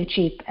really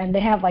cheap, and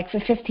they have like for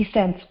 50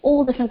 cents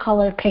all different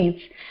color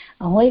paints.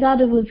 And all you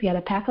gotta do is get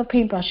a pack of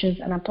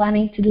paintbrushes, and I'm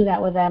planning to do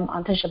that with them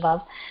on Tisha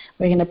B'Av.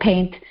 We're gonna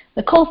paint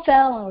the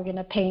kosel, and we're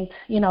gonna paint,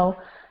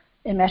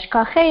 in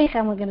Meshkachech,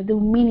 and we're going to do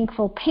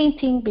meaningful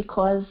painting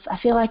because I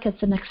feel like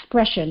it's an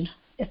expression.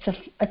 It's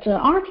an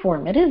art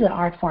form. It is an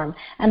art form,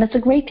 and it's a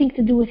great thing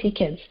to do with your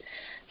kids.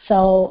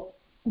 So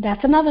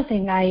that's another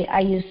thing I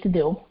used to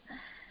do.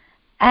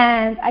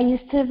 And I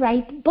used to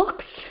write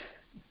books.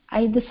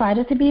 I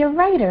decided to be a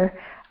writer.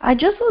 I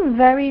just was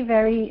very,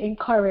 very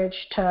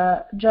encouraged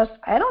to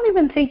I don't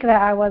even think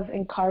that I was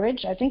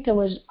encouraged. I think I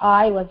was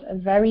a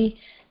very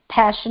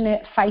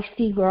passionate,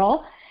 feisty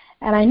girl,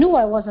 and I knew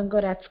I wasn't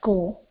good at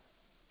school.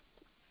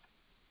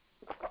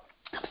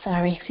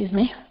 Sorry, excuse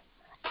me.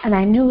 And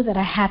I knew that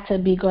I had to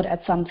be good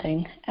at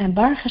something. And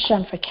Baruch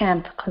Hashem for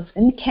camp, because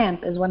in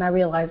camp is when I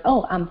realized,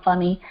 oh, I'm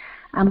funny,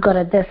 I'm good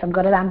at this, I'm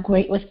good at that, I'm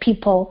great with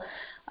people.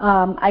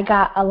 I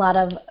got a lot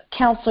of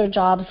counselor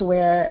jobs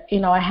where,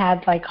 I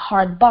had like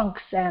hard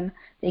bunks and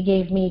they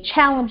gave me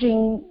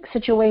challenging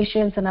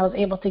situations and I was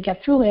able to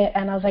get through it.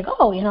 And I was like,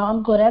 oh,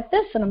 I'm good at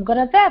this and I'm good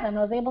at that. And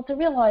I was able to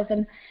realize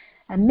and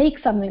make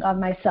something of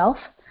myself.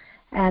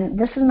 And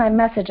this is my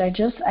message. I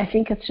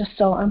think it's just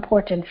so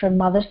important for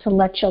mothers to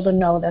let children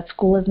know that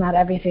school is not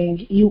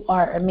everything. You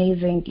are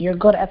amazing. You're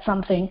good at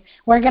something.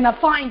 We're going to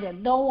find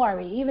it. Don't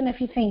worry. Even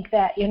if you think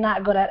that you're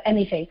not good at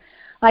anything.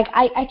 Like,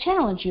 I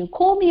challenge you.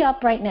 Call me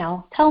up right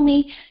now. Tell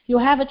me you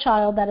have a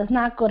child that is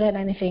not good at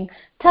anything.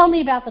 Tell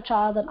me about the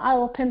child, and I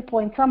will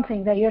pinpoint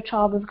something that your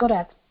child is good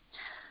at.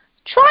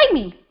 Try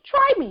me.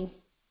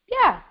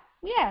 Yeah,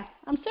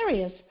 I'm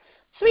serious.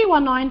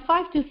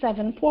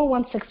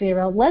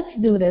 319-527-4160. Let's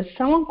do this.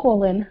 Someone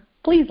call in.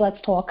 Please,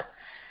 let's talk.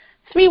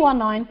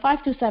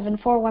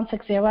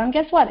 319-527-4160. And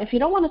guess what? If you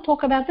don't want to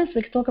talk about this,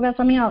 we can talk about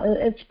something else.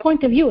 It's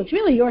point of view. It's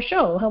really your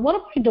show. What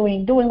am I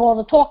doing all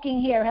the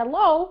talking here?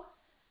 Hello?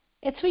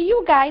 It's for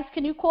you guys.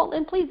 Can you call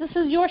in, please? This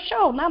is your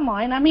show, not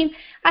mine. I mean,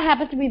 I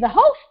happen to be the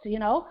host,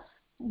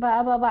 but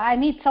I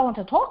need someone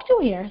to talk to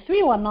here.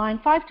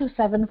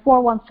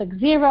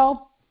 319-527-4160.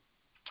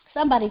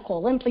 Somebody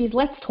call in, please.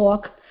 Let's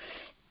talk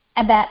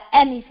about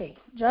anything.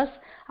 I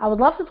would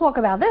love to talk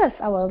about this.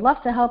 I would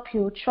love to help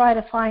you try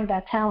to find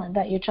that talent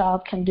that your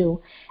child can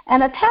do.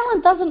 And a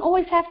talent doesn't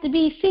always have to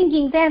be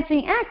singing,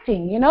 dancing,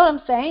 acting, you know what I'm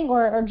saying,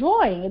 or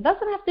drawing. It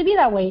doesn't have to be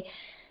that way.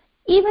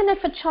 Even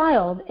if a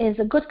child is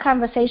a good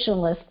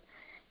conversationalist,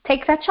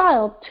 take that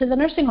child to the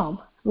nursing home.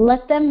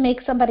 Let them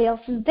make somebody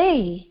else's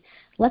day.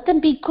 Let them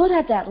be good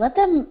at that. Let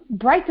them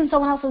brighten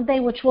someone else's day,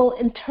 which will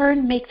in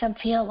turn make them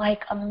feel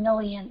like $1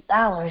 million.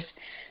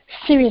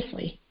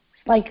 Seriously.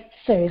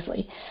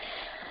 Seriously.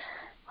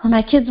 When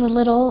my kids were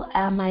little,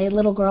 my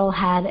little girl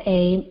had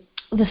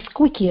the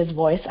squeakiest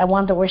voice. I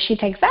wonder where she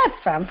takes that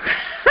from.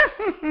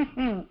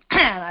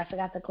 I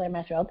forgot to clear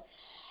my throat.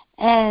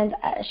 And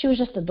she was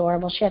just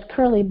adorable. She had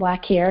curly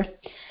black hair.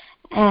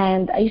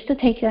 And I used to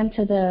take them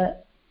to the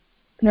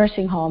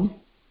nursing home,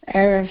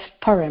 Erev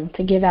Purim,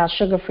 to give out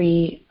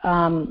sugar-free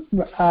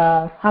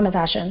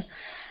Hamantashen.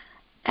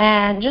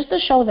 And just to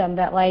show them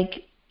that,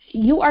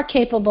 you are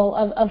capable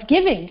of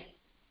giving.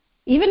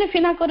 Even if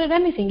you're not good at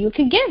anything, you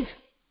can give.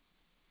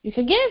 You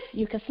can give.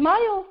 You can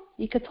smile.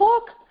 You can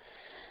talk.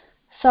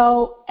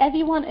 So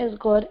everyone is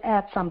good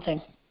at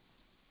something.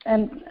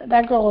 And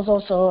that girl is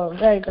also a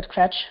very good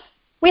crutch.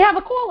 We have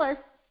a caller.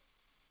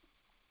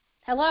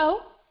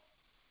 Hello?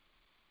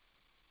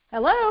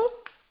 Hello?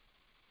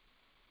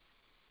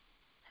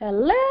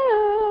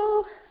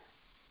 Hello?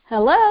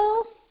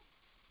 Hello?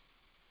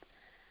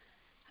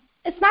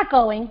 It's not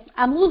going.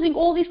 I'm losing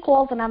all these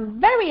calls, and I'm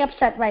very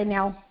upset right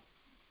now.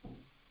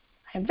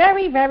 I'm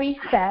very, very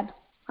sad.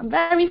 I'm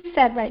very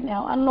sad right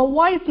now. I don't know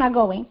why it's not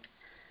going.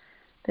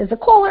 There's a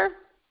caller,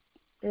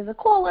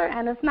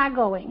 and it's not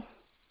going.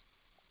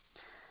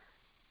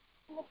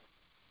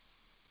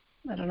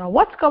 I don't know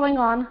what's going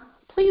on.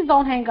 Please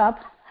don't hang up.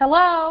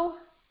 Hello?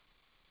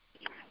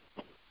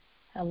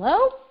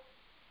 Hello?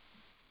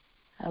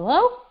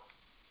 Hello?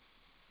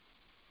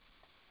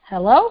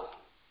 Hello?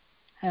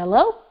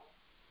 Hello?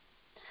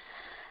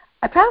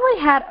 I probably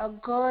had a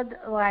good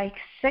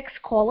 6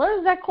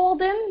 callers that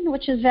called in,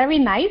 which is very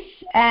nice.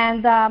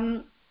 And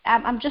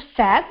I'm just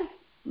sad.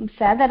 I'm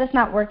sad that it's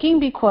not working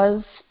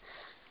because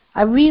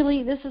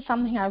this is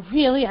something I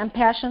really am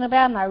passionate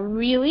about, and I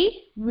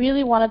really,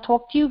 really want to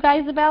talk to you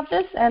guys about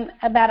this and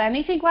about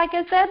anything, like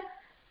I said.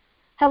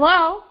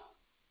 Hello?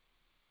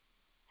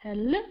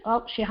 Hello?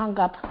 Oh, she hung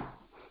up.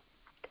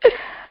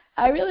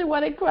 I really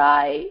want to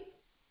cry.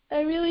 I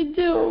really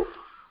do.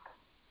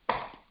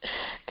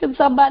 Can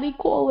somebody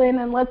call in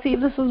and let's see if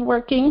this is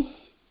working?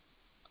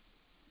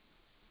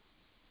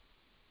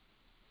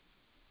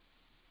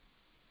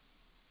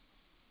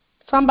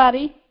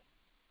 Somebody?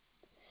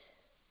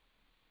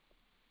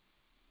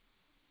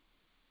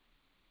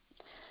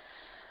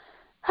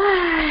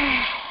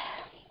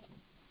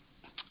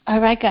 All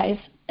right, guys.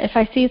 If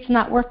I see it's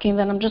not working,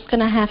 then I'm just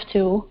going to have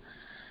to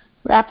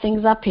wrap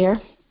things up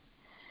here.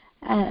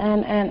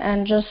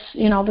 And just,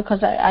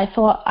 because I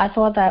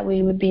thought that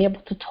we would be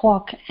able to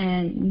talk,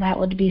 and that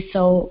would be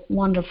so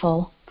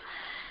wonderful.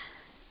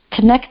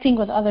 Connecting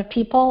with other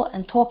people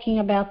and talking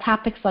about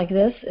topics like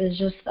this is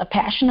just a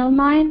passion of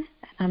mine.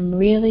 I'm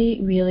really,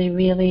 really,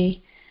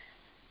 really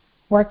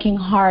working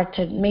hard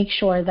to make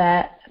sure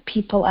that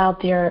people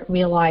out there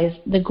realize,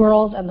 the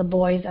girls and the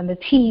boys and the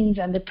teens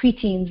and the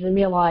preteens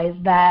realize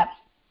that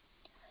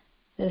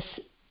this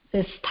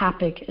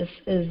topic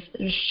is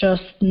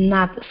just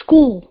not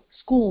school.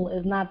 School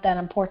is not that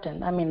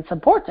important. I mean, it's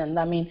important.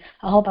 I mean,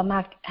 I hope I'm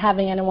not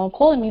having anyone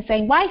calling me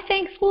saying, why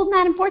saying school's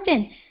not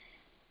important?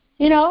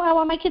 I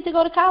want my kid to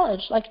go to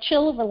college.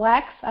 Chill,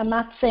 relax. I'm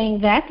not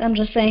saying that. I'm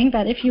just saying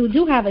that if you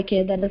do have a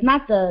kid that is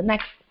not the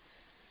next,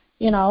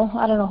 I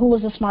don't know, who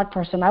was a smart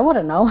person? I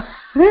wouldn't know.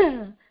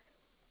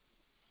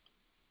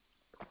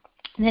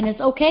 then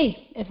it's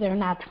okay if they're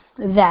not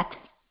that.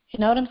 You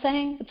know what I'm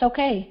saying? It's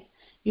okay.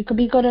 You could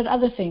be good at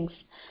other things.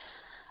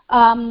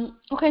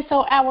 Okay,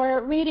 so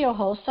our radio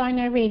host,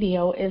 Sinai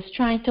Radio, is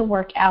trying to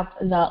work out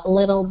the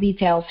little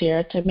details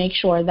here to make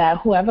sure that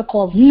whoever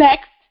calls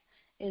next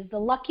is the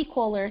lucky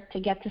caller to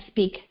get to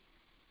speak.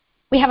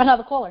 We have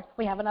another caller.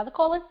 We have another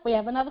caller. We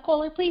have another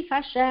caller. Please,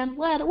 Hashem,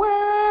 let it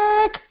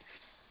work.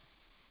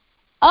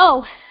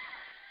 Oh.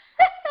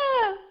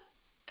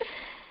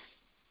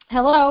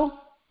 Hello.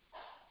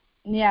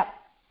 Yeah.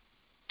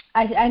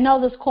 I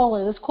know this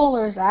caller. This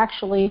caller is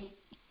actually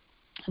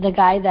the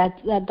guy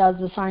that does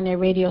the Sinai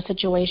Radio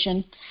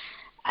situation.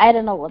 I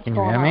don't know what's going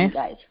on,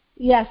 guys.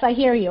 Yes, I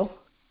hear you.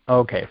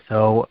 Okay,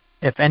 so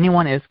if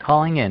anyone is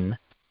calling in,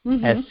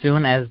 as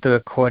soon as the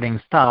recording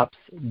stops,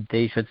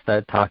 they should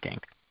start talking.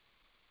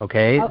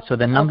 Okay? So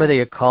the number that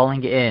you're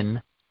calling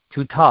in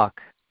to talk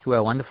to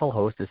our wonderful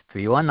host is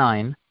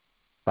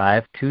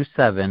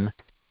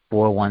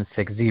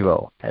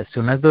 319-527-4160. As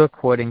soon as the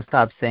recording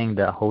stops saying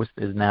the host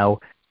is now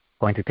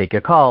going to take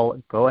your call,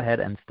 go ahead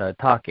and start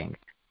talking.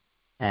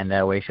 And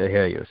that way she'll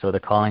hear you. So the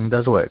calling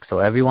does work. So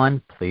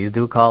everyone, please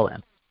do call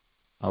in.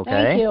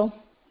 Okay?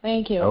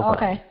 Thank you. No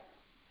problem. Okay.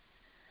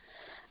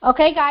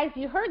 Okay, guys,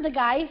 you heard the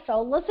guy,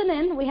 so listen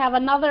in. We have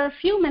another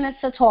few minutes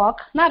to talk.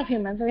 Not a few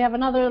minutes. We have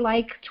another,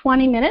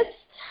 20 minutes.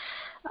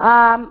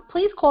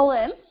 Please call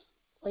in,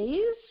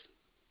 please.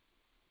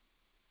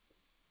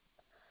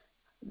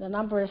 The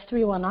number is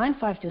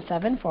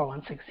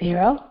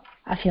 319-527-4160.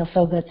 I feel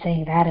so good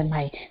saying that in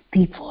my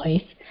deep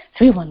voice.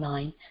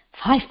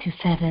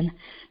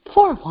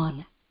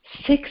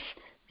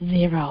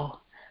 319-527-4160.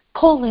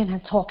 Call in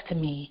and talk to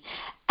me.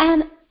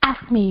 And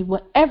ask me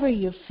whatever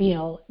you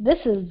feel. This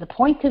is the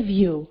point of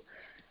view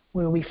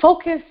where we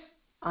focus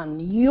on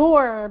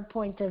your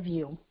point of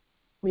view.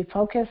 We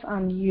focus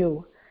on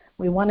you.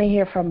 We want to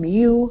hear from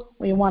you.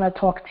 We want to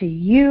talk to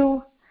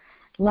you.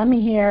 Let me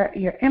hear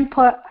your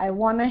input. I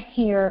want to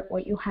hear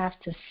what you have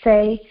to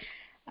say.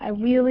 I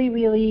really,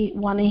 really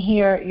want to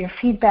hear your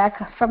feedback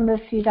from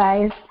this, you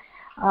guys.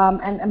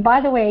 And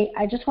by the way,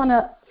 I just want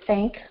to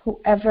thank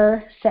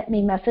whoever sent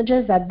me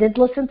messages that did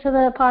listen to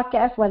the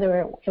podcast,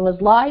 whether it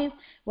was live,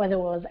 whether it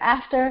was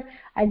after.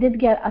 I did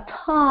get a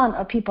ton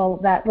of people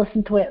that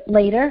listened to it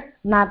later,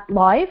 not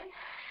live.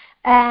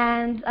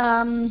 And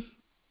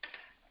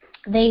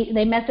they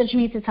messaged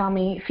me to tell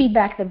me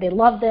feedback that they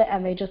loved it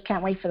and they just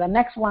can't wait for the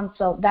next one.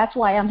 So that's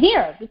why I'm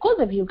here, because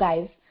of you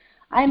guys.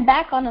 I'm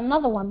back on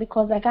another one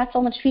because I got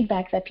so much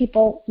feedback that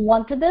people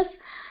wanted this.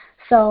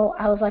 So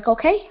I was like,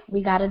 okay,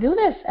 we got to do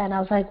this. And I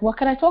was like, what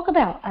can I talk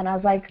about? And I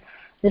was like,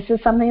 this is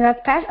something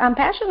that I'm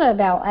passionate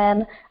about.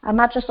 And I'm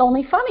not just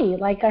only funny.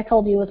 Like I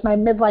told you, with my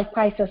midlife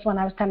crisis when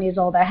I was 10 years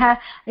old, I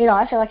feel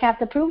like I have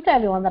to prove to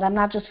everyone that I'm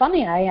not just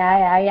funny.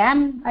 I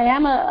am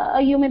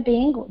a human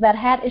being that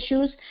had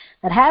issues,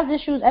 that has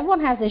issues.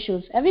 Everyone has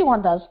issues.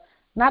 Everyone does.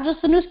 Not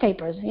just the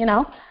newspapers,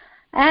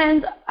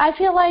 And I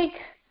feel like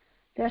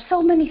there's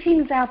so many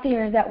things out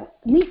there that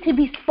need to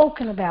be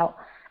spoken about.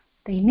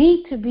 They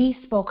need to be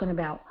spoken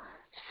about.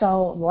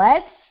 So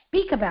let's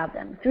speak about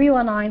them.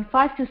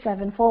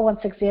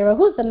 319-527-4160.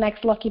 Who's the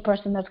next lucky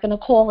person that's going to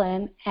call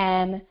in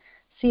and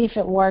see if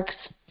it works?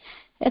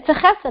 It's a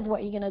chesed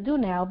what you're going to do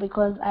now,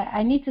 because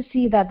I need to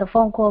see that the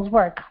phone calls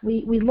work.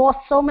 We lost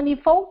so many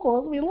phone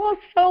calls.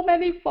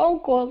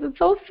 It's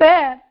so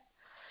sad.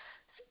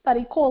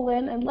 Somebody call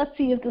in and let's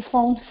see if this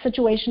phone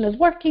situation is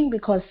working,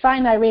 because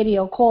Sinai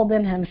Radio called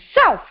in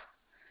himself.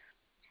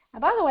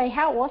 And by the way,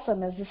 how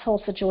awesome is this whole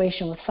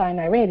situation with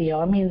Sinai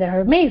Radio? I mean,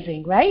 they're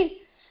amazing, right?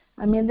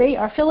 I mean, they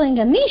are filling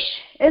a niche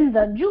in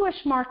the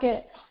Jewish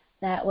market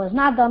that was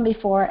not done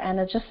before, and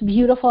it's just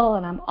beautiful,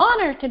 and I'm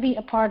honored to be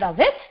a part of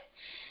it.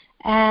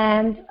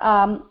 And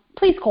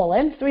please call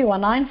in,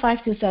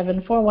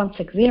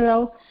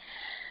 319-527-4160.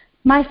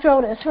 My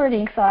throat is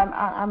hurting, so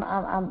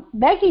I'm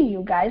begging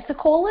you guys to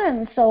call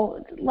in.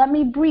 So let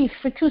me breathe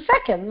for 2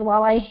 seconds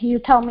while you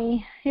tell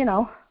me,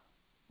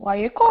 while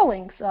you're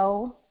calling.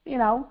 So,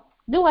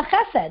 do a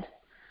chesed.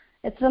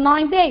 It's the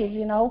 9 days,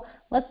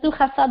 Let's do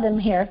chesedim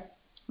here.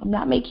 I'm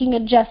not making a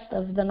jest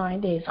of the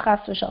 9 days, chas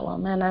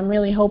v'shalom, and I'm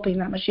really hoping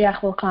that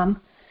Mashiach will come.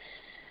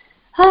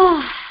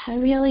 I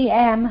really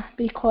am,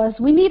 because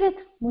we need it.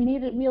 We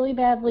need it really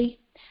badly.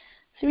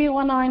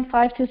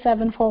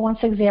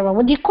 319-527-4160.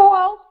 Would you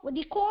call? Would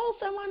you call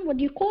someone?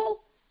 Would you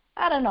call?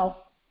 I don't know.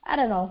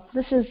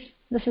 This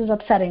is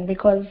upsetting,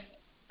 because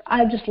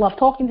I just love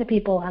talking to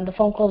people and the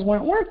phone calls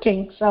weren't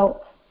working.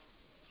 So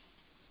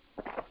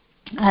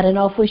I don't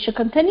know if we should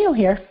continue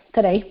here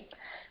today.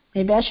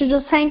 Maybe I should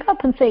just hang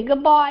up and say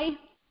goodbye.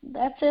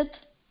 That's it.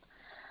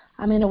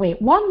 I'm going to wait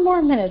 1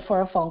 more minute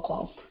for a phone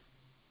call.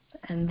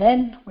 And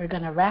then we're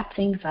going to wrap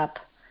things up.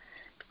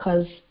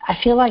 Because I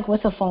feel like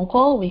with a phone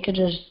call, we could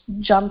just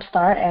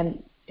jumpstart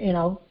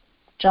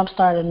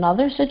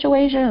another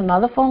situation,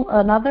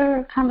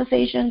 another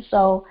conversation.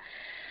 So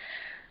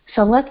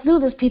let's do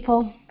this,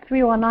 people.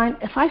 319.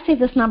 If I say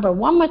this number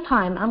one more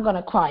time, I'm going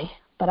to cry.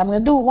 But I'm going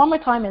to do it one more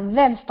time and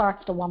then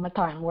start the one more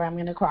time where I'm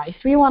going to cry.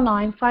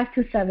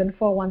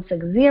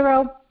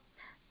 319-527-4160.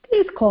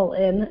 please call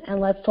in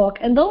and let's talk.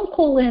 And don't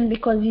call in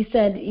because you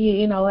said,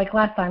 you know, like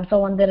last time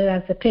someone did it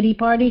as a pity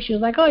party. She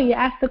was like, oh, you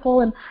asked to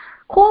call in.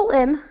 Call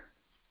in.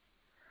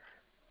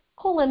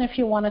 Call in if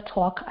you want to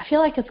talk. I feel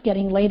like it's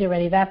getting late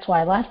already. That's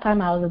why. Last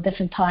time I was a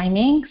different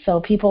timing,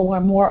 so people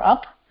were more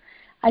up.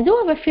 I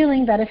do have a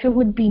feeling that if it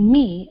would be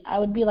me, I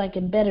would be like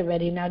in bed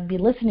already, and I'd be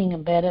listening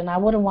in bed, and I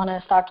wouldn't want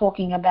to start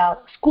talking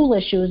about school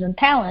issues and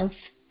talents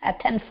at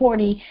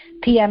 10:40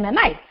 p.m. at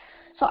night.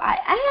 So I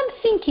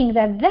am thinking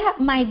that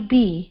might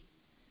be.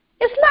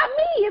 It's not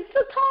me. It's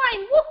the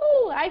time.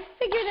 Woohoo! I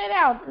figured it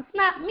out. It's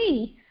not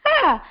me.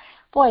 Ha!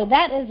 Boy,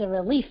 that is a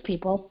relief,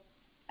 people.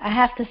 I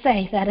have to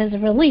say that is a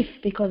relief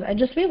because I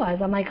just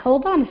realized, I'm like,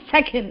 hold on a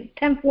second,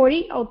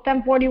 10:40,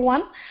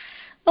 10:41.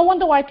 No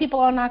wonder why people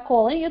are not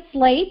calling. It's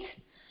late.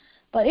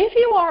 But if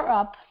you are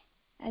up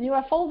and you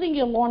are folding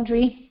your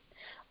laundry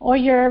or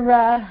your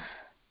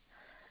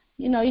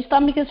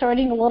stomach is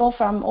hurting a little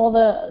from all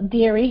the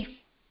dairy,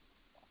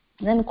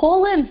 then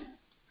call in.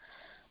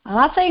 I'm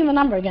not saying the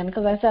number again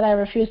because I said I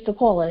refuse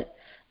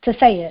to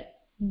say it.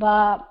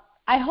 But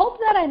I hope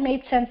that I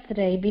made sense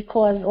today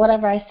because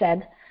whatever I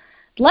said,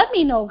 let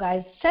me know,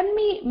 guys. Send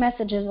me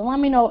messages and let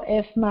me know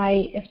if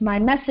my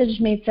message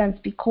made sense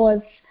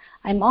because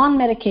I'm on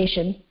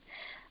medication.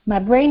 My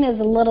brain is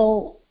a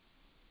little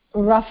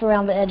rough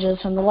around the edges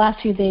from the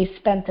last few days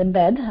spent in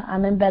bed.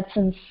 I'm in bed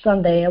since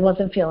Sunday. I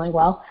wasn't feeling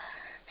well.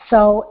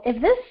 So if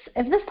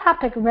this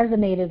topic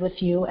resonated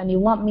with you and you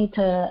want me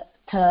to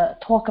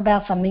talk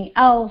about something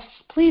else,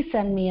 please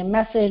send me a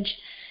message.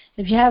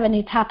 If you have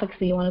any topics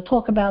that you want to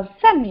talk about,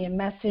 send me a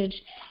message.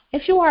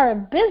 If you are a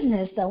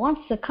business that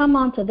wants to come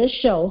onto this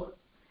show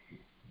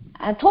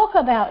and talk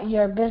about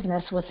your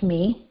business with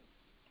me,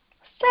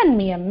 send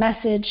me a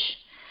message.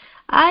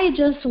 I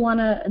just want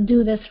to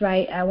do this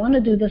right. I want to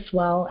do this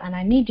well, and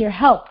I need your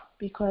help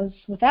because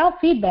without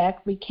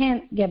feedback, we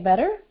can't get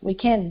better. We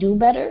can't do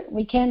better.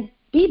 We can't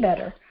be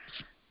better.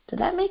 Did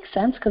that make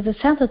sense? Because it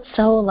sounded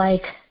so,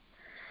 like,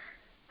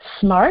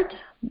 smart,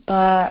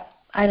 but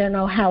I don't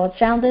know how it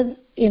sounded,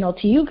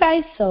 to you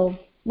guys, so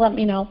let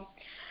me know.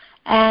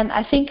 And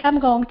I think I'm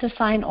going to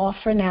sign off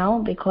for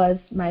now because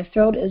my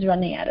throat is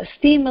running out of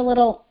steam a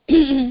little.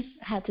 I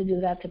had to do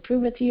that to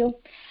prove it to you.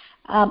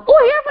 Here's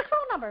the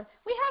phone number.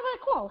 We have a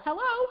call.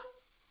 Hello?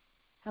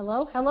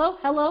 Hello, hello,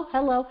 hello,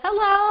 hello,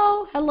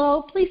 hello,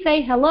 hello. Please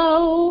say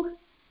hello.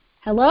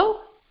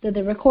 Hello? Did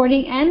the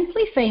recording end?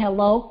 Please say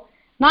hello.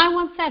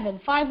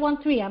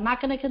 917-513. I'm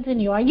not going to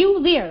continue. Are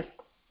you there?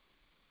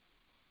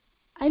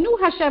 I knew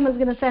Hashem was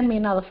going to send me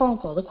another phone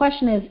call. The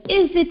question is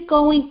it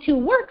going to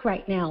work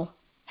right now?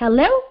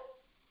 Hello?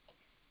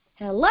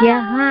 Hello?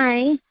 Yeah,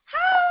 hi.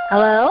 Hi.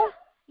 Hello?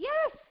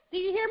 Yes. Do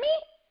you hear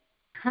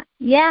me?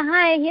 Yeah,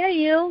 hi, I hear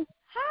you.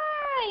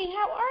 Hi.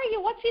 How are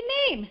you? What's your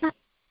name?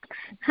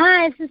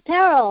 Hi, this is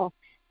Carol.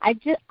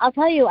 I'll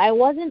tell you, I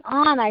wasn't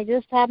on. I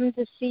just happened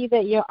to see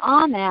that you're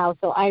on now,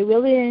 so I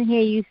really didn't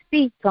hear you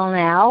speak till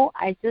now.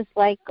 I just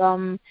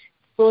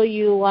saw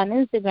you on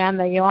Instagram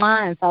that you're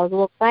on, so I was a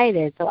little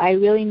excited. So I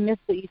really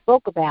missed what you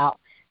spoke about.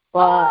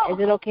 But Is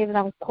it okay that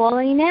I'm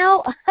calling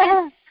now?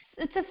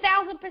 It's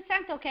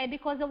 1,000% okay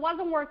because it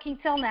wasn't working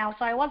till now,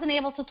 so I wasn't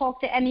able to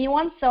talk to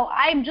anyone. So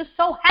I'm just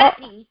so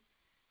happy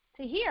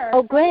to hear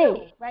from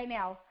you right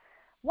now.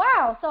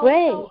 Wow. So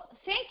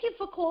thank you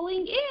for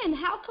calling in.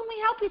 How can we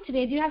help you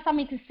today? Do you have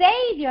something to say?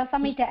 Do you have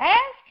something to ask?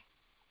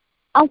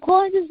 I'm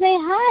calling to say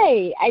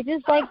hi. I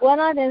just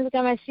went on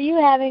Instagram. I see you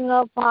having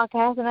a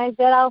podcast, and I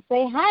said I'll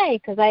say hi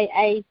because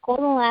I called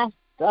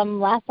the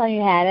last time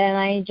you had it, and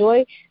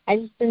I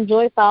just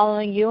enjoy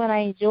following you, and I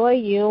enjoy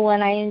you,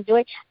 and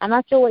I'm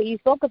not sure what you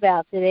spoke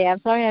about today. I'm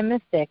sorry I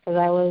missed it because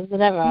I was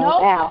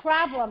out.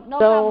 Problem. No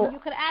problem. You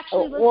could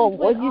actually listen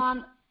to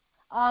it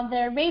on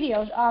their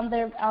radios, on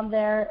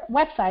their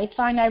website,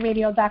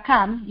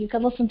 finiteradio.com. You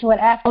can listen to it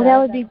after. Oh, that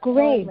would be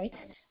great.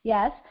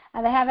 Yes,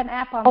 and they have an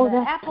app on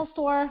the Apple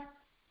Store.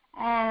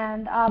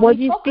 And what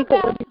do you speak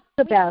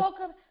about?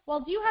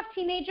 Well, do you have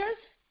teenagers?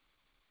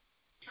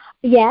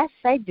 Yes,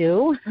 I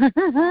do.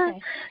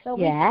 Okay. So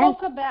yes.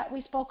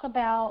 we spoke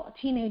about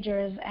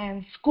teenagers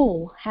and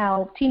school,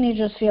 how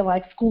teenagers feel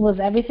like school is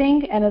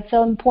everything, and it's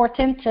so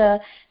important to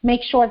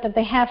make sure that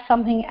they have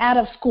something out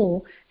of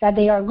school that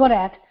they are good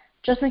at,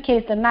 just in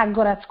case they're not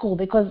good at school.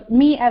 Because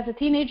me as a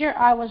teenager,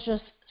 I was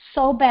just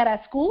so bad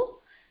at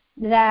school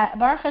that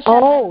Baruch Hashem.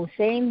 Oh,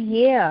 same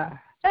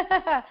here.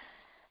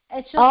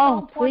 It's just so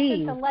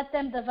important to let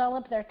them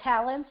develop their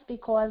talents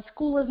because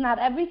school is not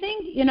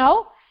everything,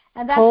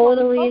 And that's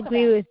totally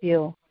agree with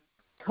you.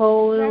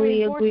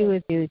 Totally agree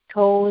with you.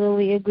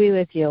 Totally agree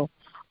with you.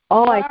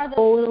 Oh, I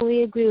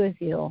totally agree with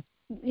you.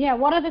 Yeah,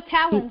 what are the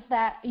talents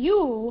that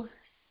you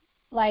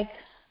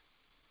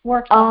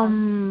worked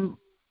on?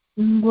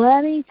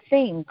 Let me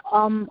think.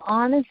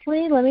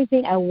 Honestly, let me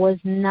think. I was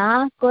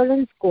not good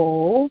in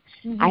school.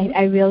 Mm-hmm.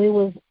 I really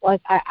was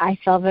I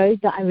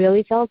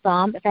really felt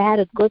dumb. If I had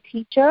a good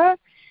teacher,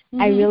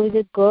 I really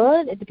did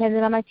good. It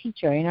depended on my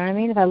teacher. You know what I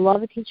mean? If I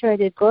love a teacher, I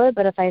did good.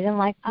 But if I didn't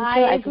like the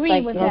teacher, I just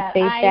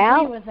spaced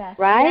out. I agree with that.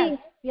 Right?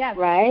 Yes.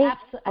 Right?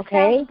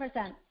 Okay.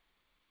 1,000%.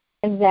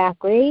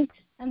 Exactly.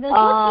 And the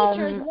good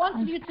teachers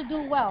want you to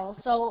do well.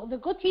 So the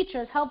good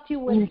teachers helped you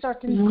with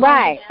certain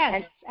kinds of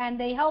tests, and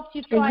they helped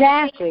you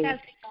try to take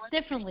tests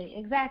differently.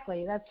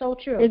 Exactly. That's so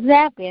true.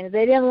 Exactly. And if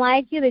they didn't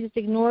like you, they just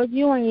ignored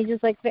you, and you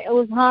just, like, it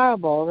was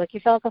horrible. Like, you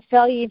felt like a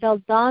failure, you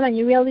felt dumb, and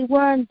you really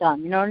weren't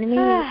dumb. You know what I mean?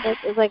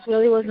 It like,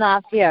 really was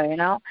not fair, you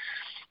know?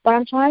 But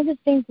I'm trying to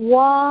think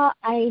why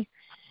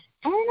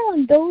I don't know,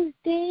 in those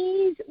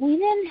days, we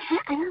didn't have,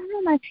 I don't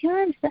know, my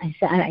parents,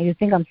 you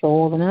think I'm so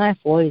old, I'm in my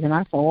 40s, I'm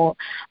not so old,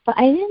 but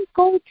I didn't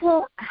go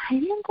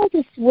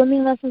to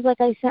swimming lessons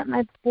like I sent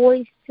my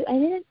boys to,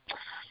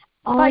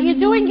 but you're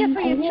doing it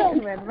for your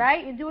children,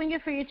 right? You're doing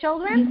it for your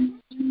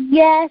children?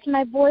 Yes,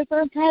 my boys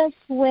learned how to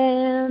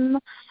swim.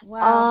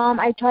 Wow.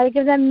 I try to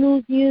give them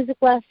music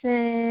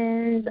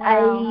lessons.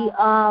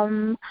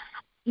 Wow.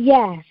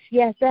 Yes,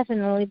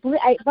 definitely.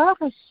 Baruch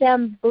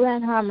Hashem,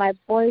 B'lei Hara, my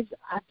boys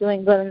are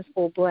doing good in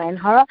school, B'lei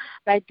Hara,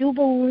 but I do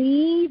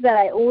believe that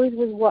I always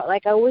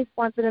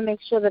wanted to make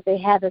sure that they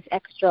had this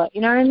extra, you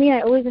know what I mean?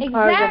 I always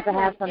encourage them to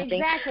have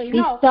something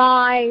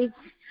besides,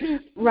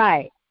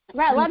 right.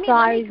 Right.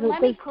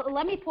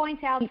 Let me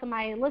point out to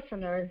my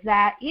listeners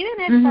that even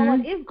if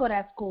someone is good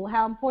at school,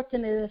 how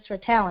important it is for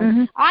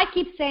talent. I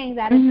keep saying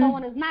that if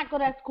someone is not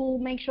good at school,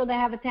 make sure they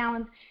have a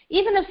talent.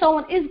 Even if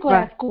someone is good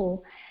at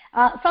school,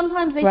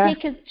 sometimes they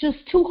take it just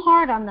too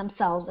hard on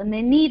themselves, and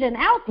they need an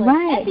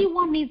outlet.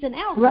 Everyone needs an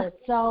outlet.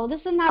 So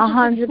this is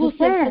not just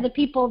exclusive for the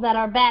people that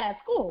are bad at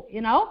school, you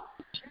know?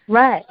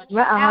 Right,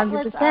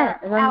 100%.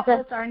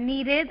 Outlets are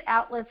needed.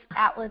 Outlets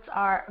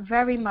are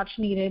very much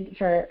needed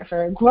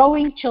for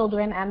growing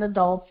children and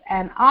adults.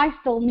 And I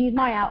still need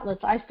my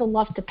outlets. I still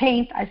love to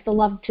paint. I still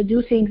love to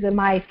do things in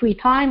my free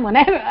time.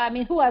 Whenever, I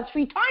mean, who has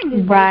free time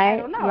these days? I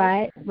don't know.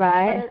 Right.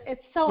 But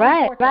it's so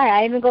important.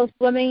 Right. I even go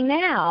swimming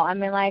now. I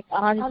mean, like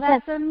 100%. Oh,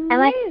 that's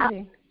amazing.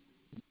 And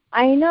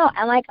I know,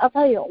 and like I'll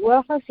tell you,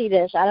 we're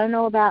Hasidish. I don't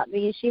know about the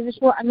yeshiva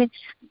sport. I mean,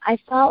 I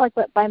felt like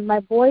by my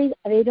boys,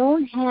 they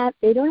don't have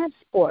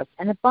sports,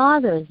 and it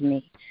bothers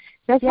me.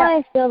 That's why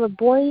I feel the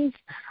boys.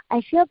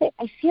 I feel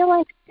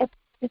like it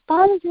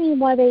bothers me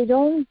why they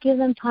don't give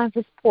them time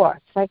for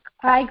sports. Like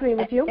I agree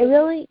with you. It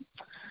really.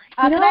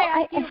 Can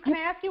I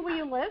ask you where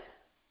you live?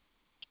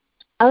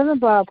 I live in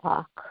Borough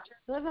Park.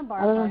 You live in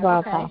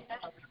Borough Park. Okay.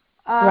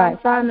 Right.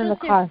 So I'm in the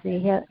car.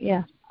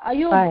 Yeah. Are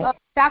you a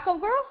Yaakov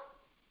girl?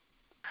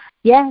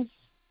 Yes.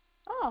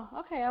 Oh,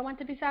 okay. I went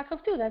to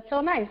Bisakov too. That's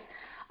so nice.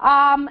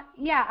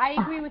 I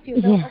agree with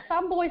you.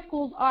 Some boys'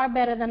 schools are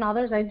better than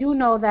others. I do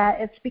know that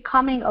it's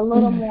becoming a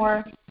little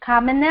more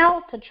common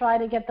now to try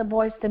to get the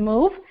boys to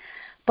move.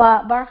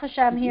 But Baruch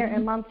Hashem here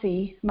in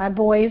Muncie, my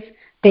boys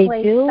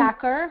play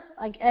soccer.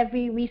 Like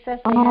every recess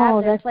they're playing soccer.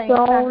 Oh, that's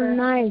so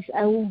nice.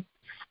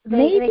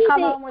 They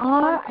come home with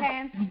swim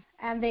pants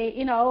and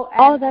they,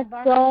 that's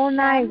so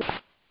nice.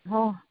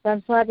 Oh,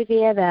 I'm so happy to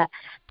hear that.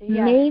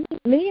 Yeah.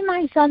 Maybe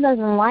my son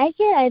doesn't like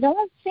it. I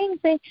don't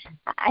think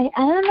I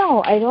don't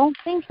know. I don't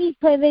think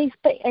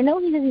I know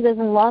he says he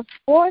doesn't love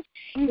sports.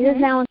 He does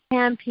now in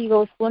camp. He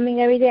goes swimming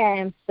every day. I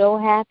am so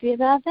happy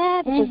about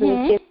that because of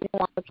the kids who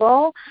want to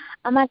go.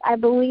 I'm like, I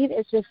believe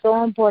it's just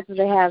so important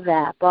to have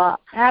that. But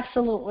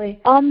absolutely.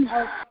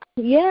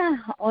 Yeah,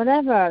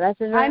 whatever.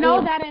 That's I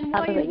know that in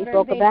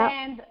Williamsburg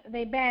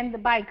they banned the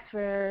bikes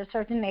for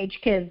certain age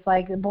kids.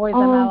 Like the boys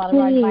are not allowed to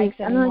ride bikes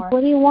anymore. I'm like,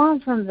 what do you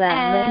want from them?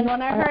 And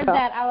when I heard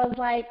that, I was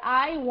like,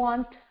 I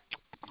want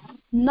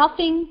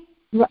nothing.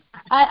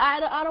 I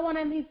don't want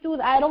anything to do with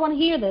it. I don't want to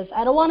hear this.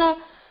 I don't want to.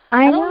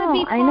 I don't want to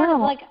be part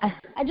of. Like,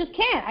 I just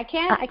can't.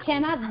 I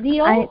cannot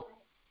deal.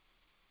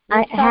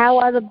 How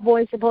are the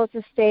boys supposed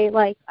to stay?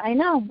 Like, I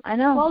know.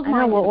 We're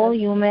all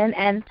human,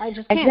 and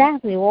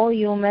exactly, we're all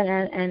human,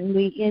 and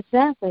we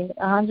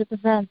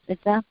 100%,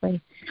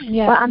 exactly.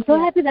 Yeah. But I'm so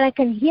happy that I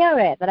can hear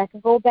it. That I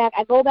can go back.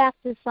 I go back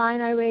to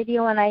Sinai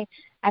Radio, and I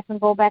can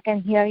go back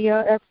and hear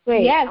you. That's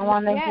great. Yes, I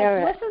want to hear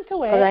it. Listen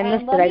to it. Because I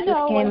missed it. I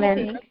just came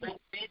in.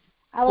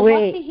 I would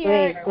love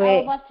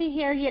to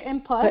hear your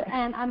input,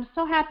 and I'm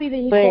so happy that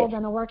you called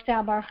and it worked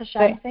out, Baruch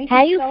Hashem. Thank you so much. How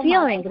are you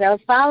feeling? Because I was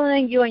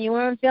following you and you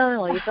weren't feeling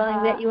well. You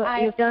feeling that?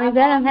 You're feeling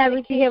that? I'm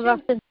happy to hear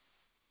about this.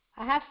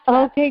 I have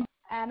stress,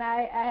 and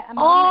I'm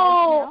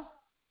on meds now.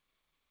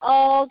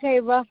 Oh, okay.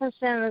 Baruch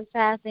Hashem is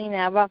passing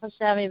now. Baruch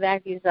Hashem, be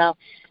back to yourself.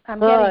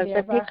 I'm getting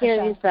there, Take care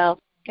of yourself.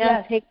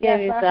 Take care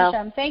of yourself.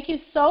 Hashem. Thank you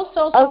so much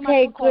for calling.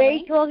 Okay,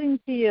 great talking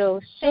to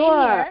you.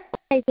 Sure.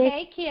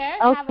 Take care.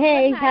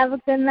 Okay, have a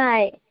good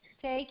night.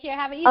 Take care.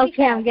 Have an easy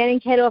Okay, I'm getting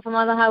cut off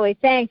on the highway.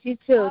 Thanks, you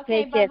too.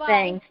 Okay, take care. Bye-bye.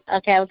 Thanks.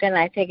 Okay, have a good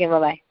night. Take care.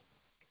 Bye-bye.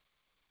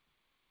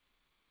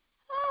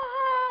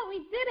 We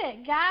did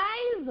it,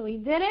 guys. We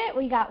did it.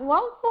 We got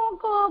one phone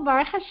call.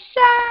 Baruch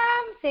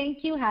Hashem.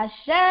 Thank you,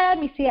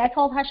 Hashem. You see, I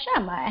told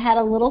Hashem. I had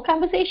a little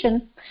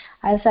conversation.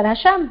 I said,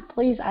 Hashem,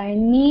 please, I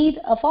need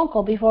a phone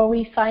call before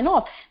we sign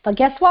off. But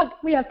guess what?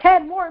 We have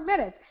 10 more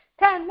minutes.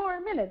 10 more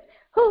minutes.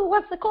 Who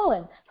wants to call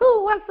in?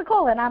 Who wants to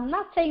call in? I'm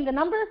not saying the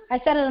number. I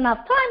said it enough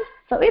times.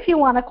 So if you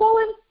want to call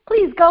in,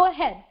 please go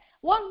ahead.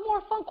 One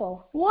more phone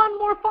call.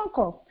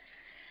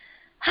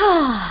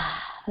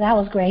 that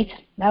was great.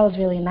 That was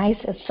really nice.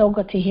 It's so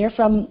good to hear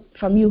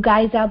from you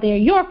guys out there,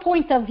 your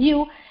point of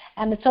view.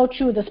 And it's so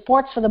true. The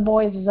sports for the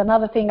boys is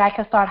another thing. I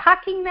can start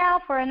hacking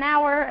now for an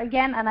hour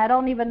again, and I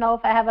don't even know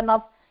if I have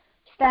enough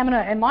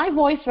stamina in my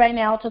voice right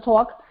now to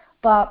talk.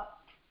 But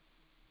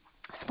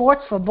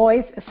sports for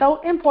boys is so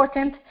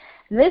important.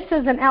 This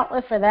is an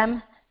outlet for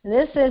them.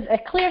 This is a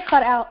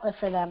clear-cut outlet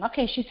for them.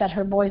 Okay, she said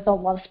her boys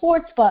don't love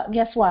sports, but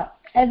guess what?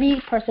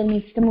 Every person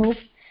needs to move.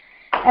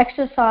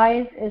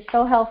 Exercise is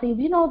so healthy.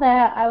 Do you know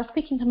that I was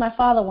speaking to my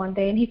father one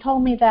day, and he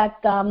told me that,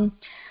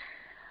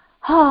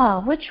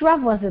 which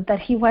Rav was it that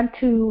he went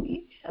to?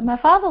 My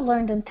father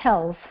learned in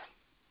Telz.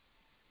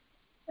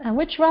 And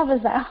which Rav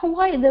is that?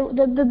 Why?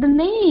 The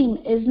name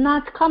is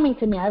not coming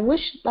to me. I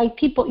wish,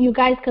 you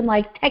guys can,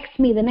 text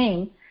me the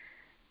name.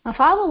 My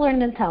father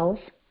learned in Telz.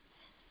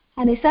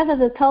 And he said that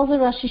the Telzer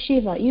Rosh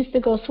Yeshiva used to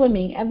go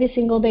swimming every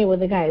single day with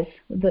the guys.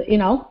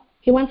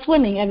 He went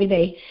swimming every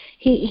day.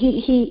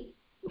 He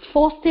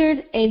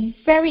fostered a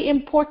very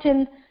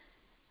important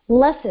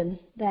lesson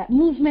that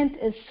movement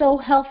is so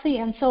healthy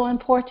and so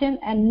important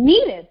and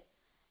needed.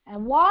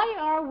 And why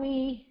are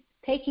we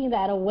taking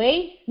that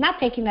away? Not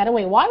taking that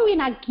away. Why are we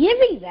not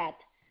giving that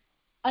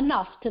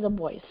enough to the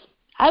boys?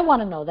 I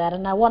want to know that,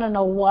 and I want to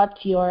know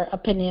what your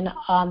opinion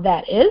on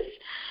that is,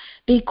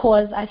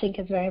 because I think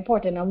it's very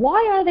important. And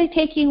why are they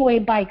taking away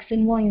bikes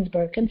in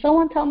Williamsburg? Can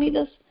someone tell me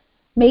this?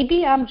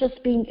 Maybe I'm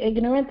just being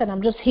ignorant and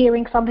I'm just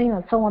hearing something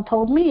that someone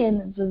told me,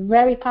 and it's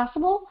very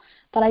possible.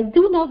 But I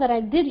do know that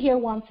I did hear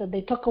once that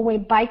they took away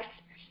bikes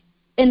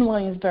in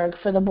Williamsburg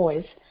for the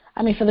boys.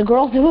 I mean, for the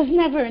girls, it was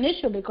never an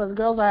issue because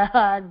girls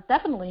are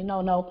definitely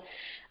no.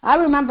 I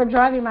remember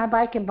driving my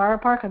bike in Borough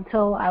Park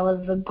until I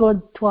was a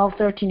good 12,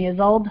 13 years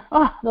old.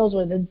 Oh, those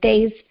were the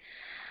days.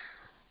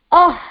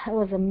 Oh, it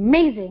was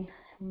amazing.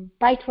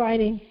 Bike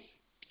riding,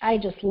 I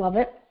just love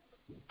it.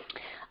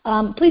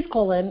 Please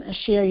call in and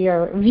share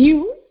your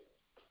view,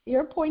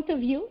 your point of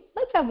view.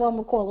 Let's have one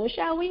more caller,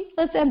 shall we?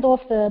 Let's end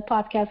off the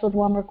podcast with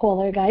one more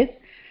caller, guys.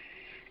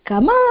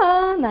 Come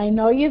on, I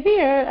know you're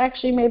there.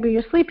 Actually, maybe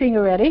you're sleeping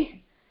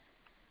already.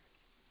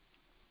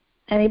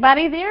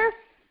 Anybody there?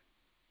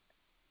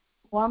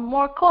 One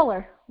more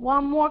caller.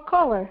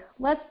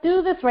 Let's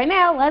do this right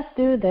now. Let's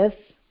do this,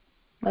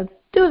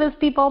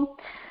 people.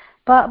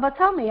 But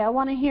tell me, I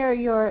want to hear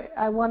your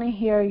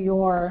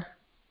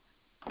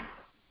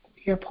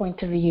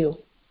point of view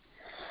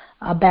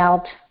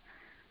about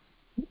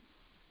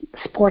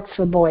sports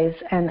for boys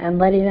and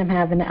letting them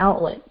have an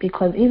outlet,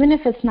 because even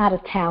if it's not a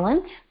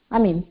talent, I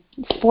mean,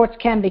 sports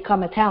can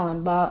become a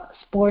talent, but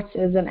sports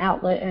is an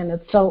outlet and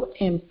it's so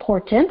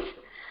important.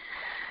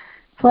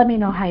 So let me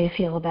know how you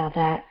feel about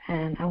that,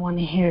 and I want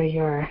to hear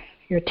your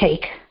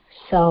take.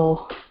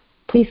 So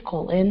please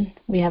call in.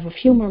 We have a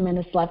few more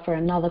minutes left for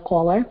another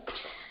caller.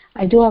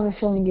 I do have a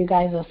feeling you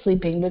guys are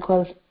sleeping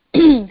because,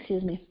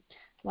 excuse me,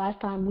 last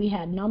time we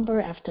had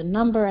number after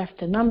number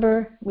after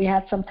number. We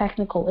had some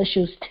technical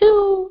issues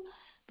too,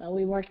 but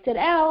we worked it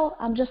out.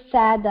 I'm just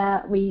sad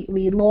that we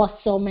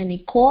lost so many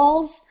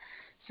calls.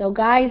 So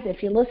guys,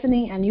 if you're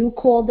listening and you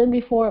called in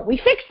before, we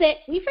fixed it.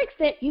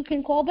 You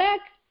can call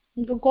back.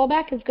 It's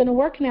going to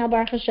work now,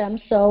 Baruch Hashem.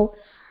 So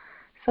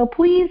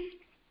please,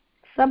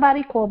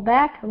 somebody call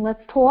back and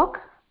let's talk.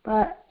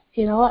 But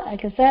you know what?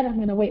 Like I said, I'm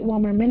going to wait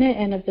one more minute,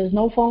 and if there's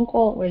no phone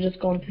call, we're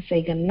just going to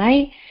say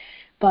goodnight.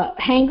 But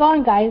hang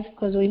on, guys,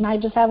 because we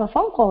might just have a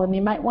phone call, and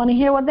you might want to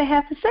hear what they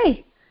have to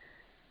say.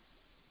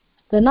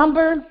 The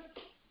number,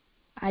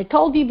 I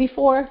told you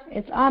before,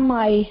 it's on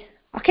my...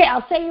 Okay,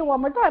 I'll say it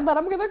one more time, but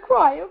I'm going to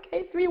cry,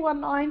 okay?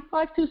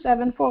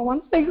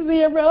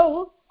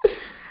 319-527-4160.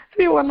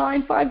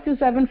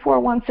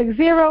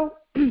 319-527-4160.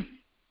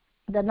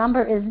 The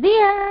number is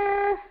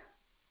there.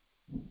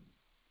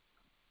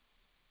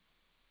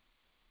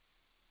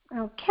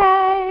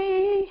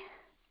 Okay.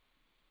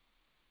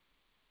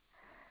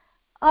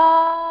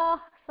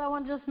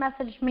 Someone just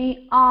messaged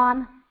me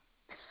on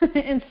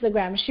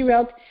Instagram. She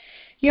wrote,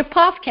 your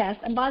podcast,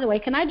 and by the way,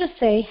 can I just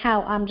say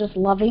how I'm just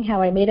loving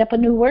how I made up a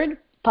new word,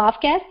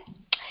 podcast?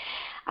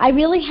 I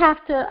really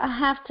have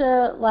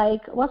to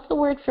like, what's the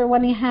word for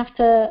when you have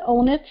to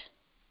own it?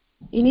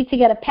 You need to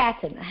get a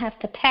patent. I have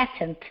to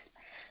patent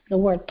the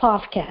word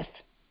podcast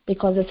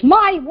because it's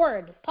my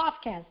word,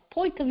 podcast,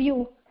 point of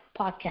view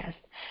podcast.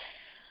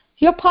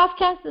 Your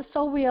podcast is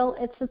so real.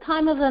 It's the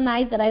time of the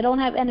night that I don't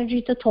have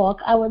energy to talk.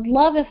 I would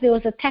love if there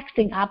was a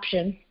texting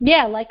option.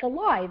 Yeah, like a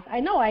live.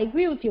 I know, I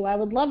agree with you. I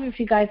would love if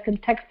you guys can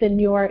text in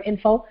your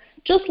info,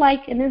 just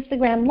like an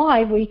Instagram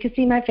live where you can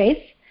see my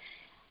face.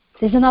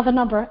 There's another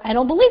number. I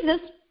don't believe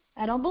this.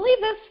 Hello.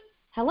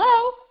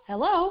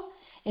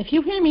 If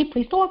you hear me,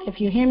 please talk. If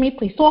you hear me,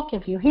 please talk.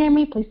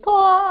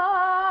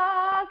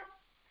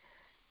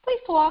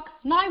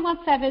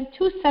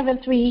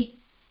 917-273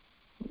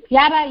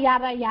 yada,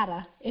 yada,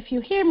 yada. If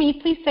you hear me,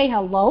 please say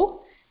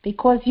hello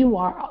because you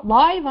are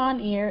live on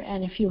air.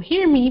 And if you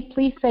hear me,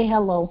 please say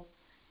hello.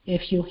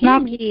 If you hear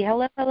me.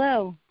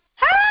 Hello.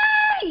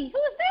 Hi! Who's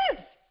this?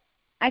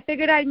 I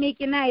figured I'd make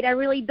a night. I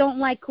really don't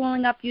like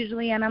calling up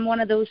usually, and I'm one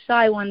of those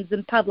shy ones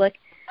in public.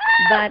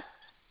 But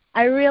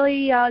I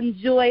really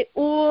enjoy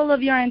all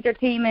of your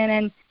entertainment,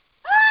 and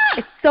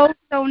it's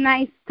so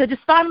nice to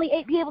just finally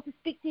be able to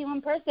speak to you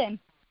in person.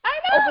 I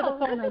know. Over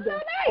the phone, this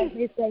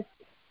is so nice.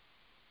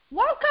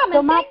 Welcome, so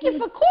and thank you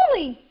for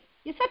calling.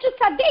 You're such a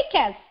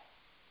tzaddikas.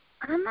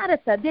 I'm not a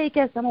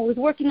tzaddikas. I'm always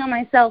working on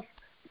myself.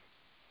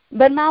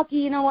 But,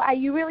 Malki,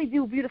 you really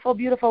do beautiful,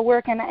 beautiful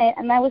work, and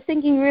I was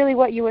thinking really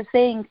what you were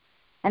saying,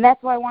 and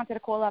that's why I wanted to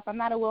call up. I'm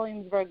not a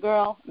Williamsburg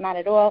girl, not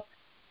at all.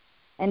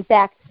 In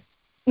fact,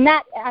 I'm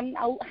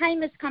a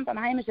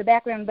Heimish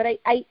background, but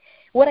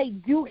what I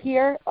do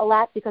hear a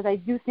lot, because I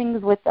do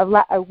things with a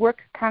lot, I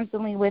work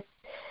constantly with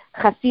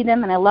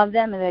Hasidim, and I love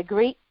them, and they're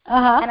great.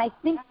 And I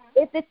think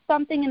if it's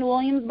something in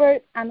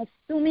Williamsburg, I'm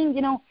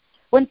assuming,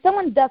 when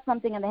someone does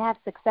something and they have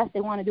success,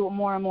 they want to do it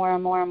more and more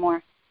and more and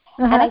more.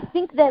 And I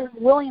think that in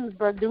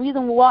Williamsburg, the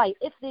reason why,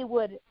 if they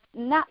would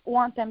not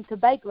want them to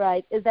bike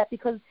ride, is that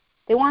because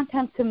they want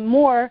them to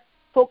more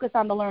focus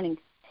on the learning.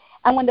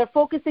 And when they're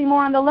focusing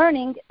more on the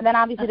learning, then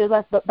obviously there's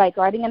less bike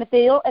riding. And if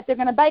they're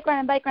going to bike ride,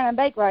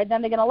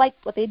 then they're going to like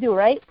what they do,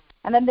 right?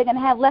 And then they're going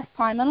to have less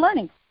time in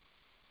learning.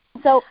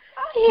 So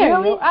I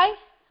hear you.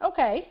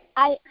 Okay.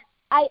 I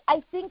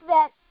think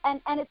that,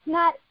 and it's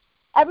not,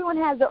 everyone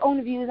has their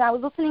own views. I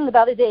was listening the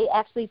other day,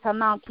 actually, to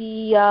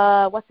Malki,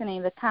 what's her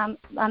name?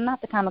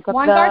 Not the comic book.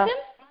 Weingarten?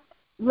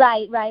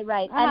 Right.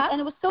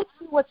 And it was so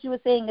true what she was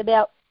saying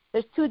about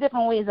there's two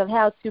different ways of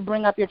how to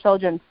bring up your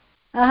children.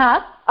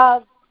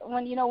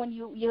 When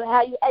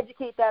how you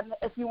educate them,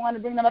 if you want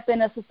to bring them up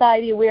in a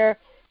society where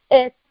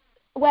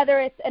whether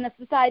it's in a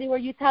society where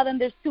you tell them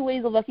there's two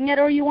ways of looking at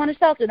it, or you want to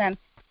shelter them.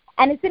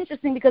 And it's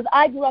interesting because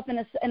I grew up in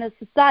a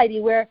society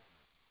where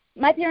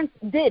my parents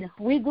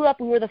we grew up,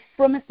 we were the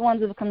frommest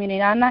ones of the community.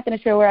 Now, I'm not going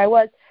to share where I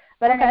was,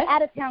 but in an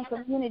out-of-town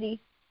community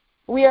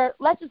where,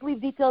 let's just leave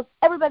details,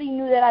 everybody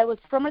knew that I was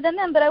frommer than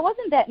them, but I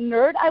wasn't that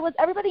nerd.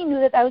 Everybody knew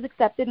that I was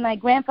accepted. My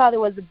grandfather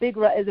was a big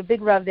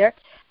Rav there,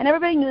 and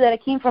everybody knew that I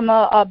came from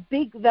a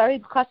big, very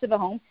chashuva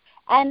home.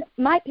 And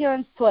my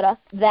parents taught us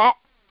that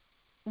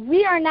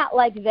we are not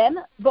like them,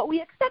 but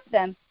we accept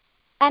them.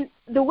 And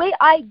the way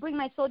I bring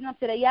my children up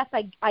today, yes,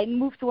 I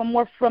moved to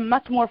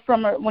much more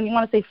frommer, when you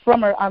want to say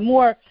frommer,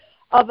 more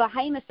of a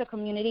Heimish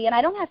community, and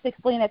I don't have to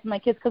explain that to my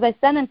kids because I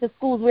send them to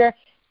schools where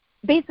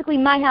basically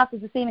my house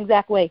is the same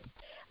exact way.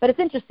 But it's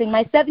interesting.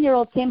 My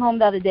 7-year-old came home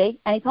the other day,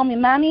 and he told me,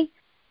 Mommy,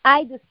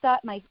 my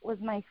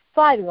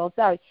 5-year-old,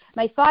 sorry.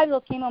 My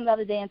 5-year-old came home the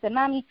other day and said,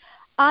 Mommy,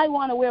 I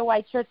want to wear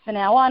white shirts from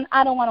now on.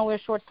 I don't want to wear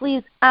short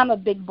sleeves. I'm a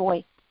big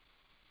boy.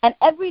 And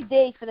every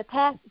day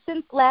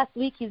since last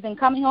week, he's been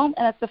coming home,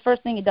 and that's the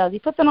first thing he does. He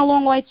puts on a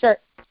long white shirt.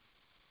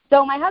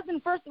 So my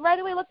husband right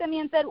away looked at me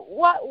and said,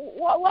 why?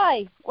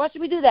 Why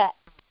should we do that?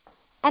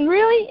 And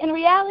really, in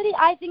reality,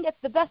 I think it's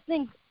the best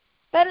thing.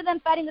 Better than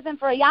fighting with him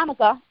for a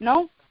yarmulke,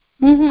 no?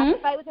 I have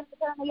to fight with him to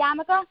put on a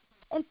yarmulke.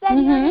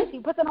 Instead, he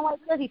puts on a white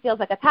shirt. He feels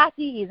like a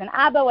tati. He's an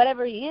abba,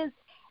 whatever he is.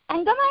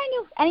 And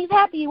and he's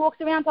happy. He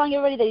walks around telling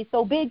everybody that he's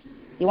so big.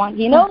 He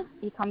knows.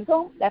 He comes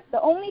home. That's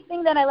the only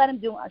thing that I let him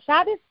do on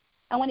Shabbos.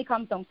 And when he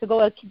comes home to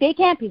go to day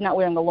camp, he's not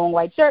wearing a long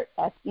white shirt.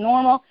 That's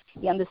normal.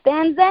 He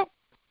understands that.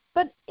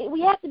 But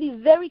we have to be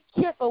very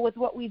careful with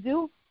what we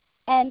do.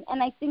 And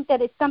I think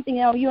that it's something,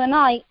 you and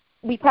I,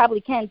 we probably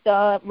can't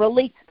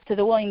relate to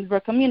the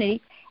Williamsburg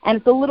community, and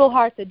it's a little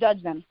hard to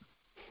judge them.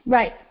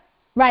 Right.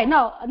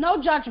 No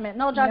judgment.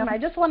 Yep. I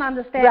just want to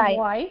understand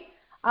why.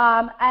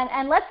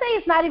 And let's say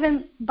it's not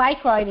even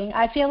bike riding.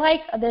 I feel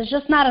like there's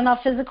just not enough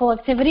physical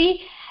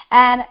activity,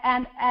 and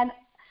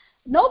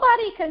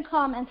nobody can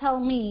come and tell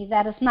me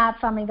that it's not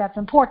something that's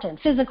important,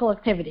 physical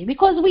activity,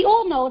 because we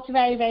all know it's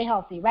very, very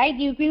healthy, right?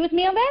 Do you agree with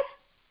me on that?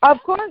 Of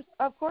course,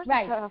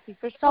 right. It's healthy,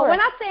 for sure. So we're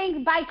not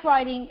saying bike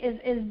riding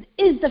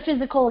is the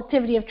physical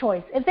activity of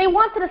choice. If they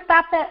wanted to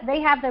stop that,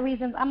 they have their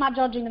reasons. I'm not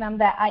judging them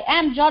that. I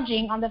am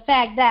judging on the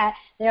fact that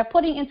they are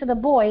putting into the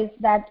boys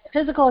that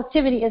physical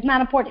activity is not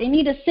important. They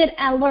need to sit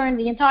and learn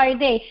the entire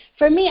day.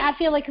 For me, I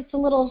feel like it's a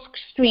little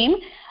extreme.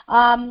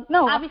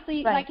 No,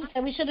 obviously, like you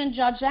said, we shouldn't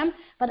judge them,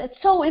 but it's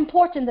so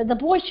important that the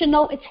boys should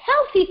know it's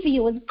healthy for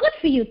you. It's good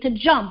for you to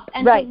jump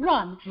and to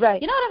run.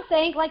 Right. You know what I'm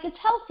saying? Like, it's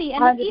healthy,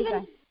 and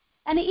 100%.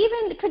 it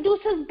even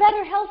produces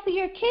better,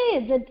 healthier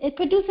kids. It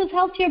produces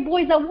healthier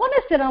boys that want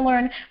to sit and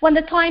learn when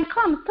the time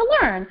comes to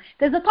learn.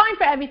 There's a time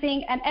for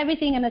everything, and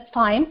everything in its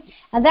time.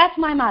 And that's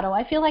my motto.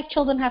 I feel like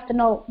children have to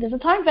know there's a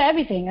time for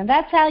everything, and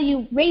that's how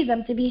you raise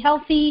them to be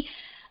healthy,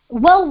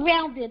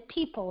 well-rounded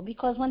people.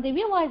 Because when they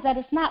realize that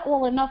it's not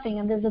all or nothing,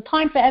 and there's a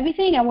time for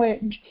everything, and we're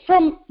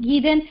from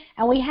Eden,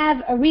 and we have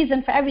a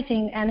reason for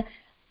everything, and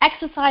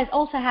exercise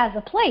also has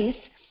a place,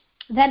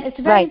 then it's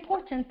very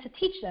important to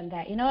teach them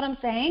that. You know what I'm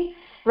saying?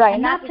 Right.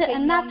 And not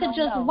to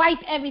just wipe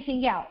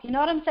everything out. You know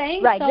what I'm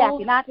saying? Right,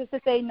 exactly. Not just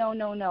to say no,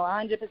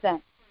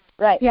 100%.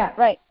 Right. Yeah.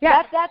 Right.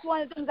 Yeah. That's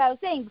one of the things I was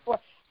saying before.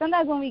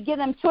 Sometimes when we give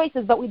them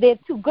choices, but they have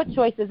two good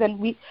choices, and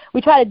we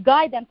try to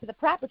guide them to the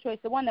proper choice,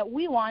 the one that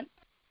we want.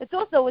 It's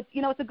also,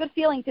 it's a good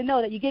feeling to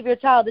know that you give your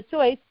child a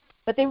choice,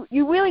 but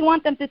you really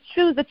want them to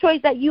choose the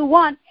choice that you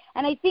want.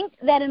 And I think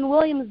that in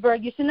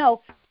Williamsburg, you should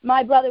know,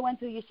 my brother went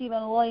to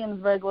yeshiva in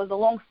Williamsburg. It was a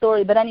long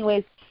story, but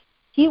anyways,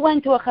 he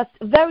went to a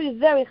very,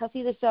 very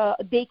Hasidic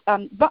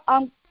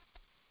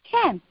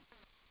camp.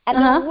 And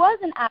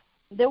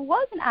there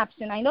was an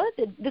option. I know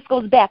that this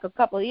goes back a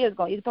couple of years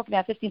ago. You're talking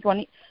about 15,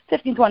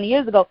 20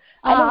 years ago.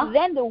 I know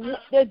then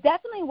there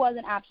definitely was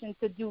an option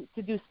to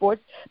do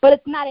sports, but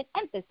it's not an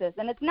emphasis,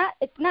 and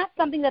it's not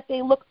something that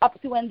they look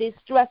up to and they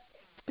stress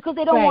because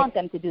they don't want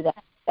them to do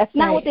that. That's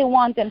not what they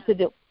want them to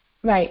do.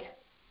 Right.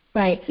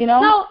 You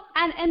know? No,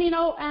 and you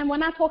know, and we're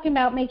not talking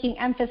about making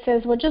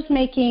emphasis. We're just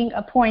making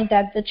a point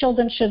that the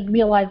children should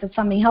realize it's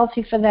something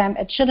healthy for them.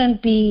 It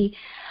shouldn't be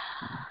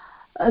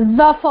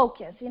the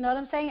focus, you know what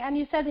I'm saying? And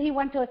you said that he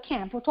went to a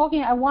camp. We're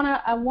talking, I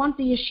want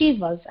the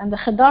yeshivas and the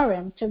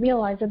chadarim to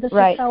realize that this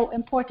is so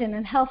important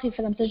and healthy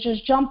for them to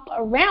just jump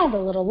around a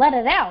little, let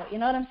it out, you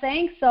know what I'm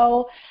saying?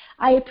 So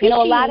I appreciate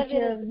a lot of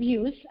your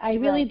views. I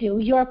really do,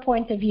 your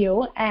point of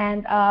view.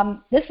 And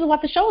this is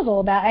what the show is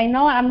all about. I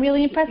know I'm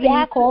really impressed that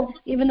you called,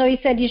 even though you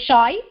said you're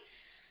shy.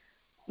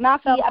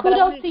 So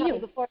kudos to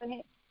you. But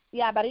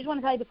I just want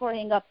to tell you before I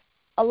hang up,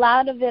 a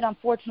lot of it,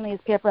 unfortunately, is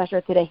peer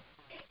pressure today.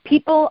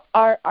 People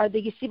the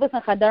yeshivas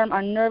and chadarim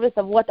are nervous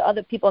of what the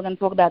other people are going to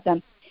talk about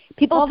them.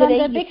 People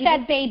today, the big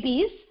fat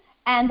babies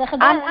and the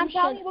chadarim. I'm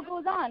telling you what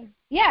goes on.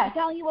 Yeah. I'm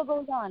telling you what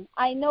goes on.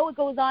 I know what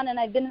goes on, and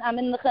I'm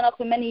in the chinuch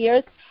for many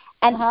years,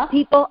 and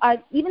people are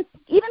even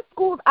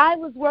schools. I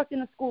worked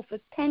in a school for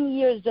 10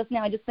 years just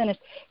now. I just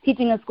finished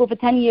teaching in a school for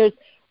 10 years,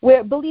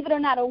 where, believe it or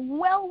not, a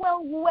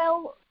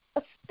well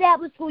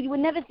established school. You would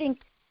never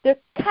think they're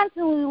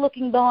constantly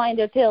looking behind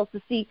their tails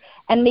to see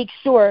and make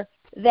sure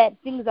that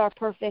things are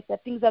perfect,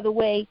 that things are the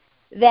way,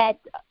 that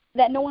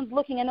no one's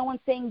looking and no one's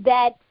saying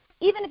that.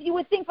 Even if you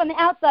would think from the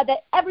outside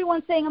that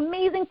everyone's saying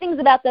amazing things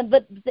about them,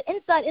 but the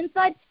inside,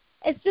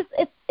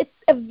 it's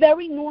a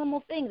very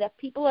normal thing that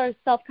people are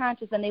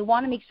self-conscious and they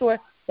want to make sure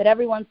that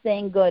everyone's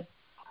saying good.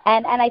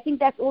 And I think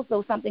that's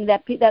also something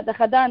that the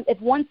chadarim, if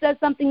one says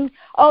something,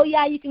 oh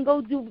yeah, you can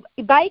go do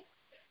bikes,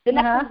 the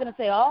next one's going to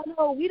say, oh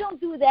no, we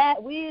don't do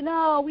that. We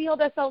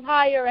hold ourselves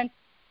higher, and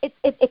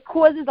it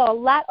causes a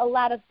lot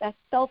of that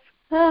self.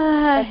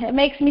 It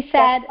makes me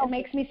sad. It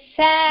makes me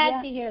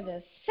sad to hear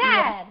this.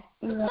 Sad.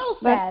 Yeah. So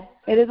sad.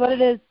 It is what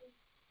it is.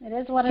 It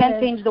is what it is. Can't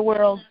change the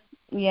world.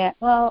 Yeah.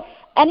 Well.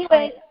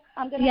 Anyway,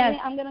 I'm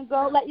gonna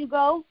go. Let you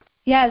go.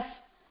 Yes.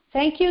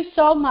 Thank you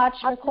so much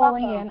for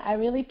calling in. I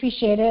really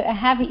appreciate it. And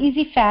have an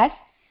easy fast.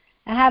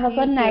 And have a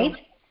good night.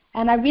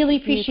 And I really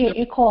appreciate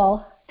your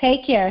call.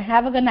 Take care.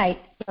 Have a good night.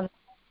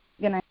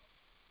 Good night.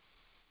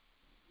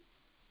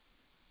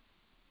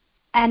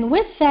 And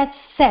with that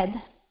said,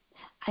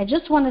 I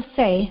just want to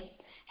say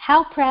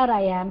how proud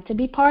I am to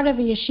be part of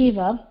a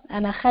yeshiva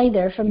and a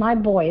cheder for my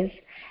boys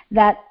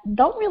that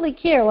don't really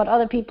care what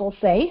other people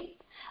say.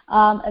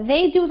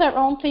 They do their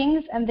own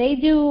things, and they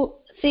do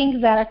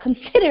things that are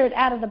considered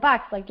out of the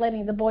box, like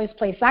letting the boys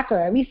play soccer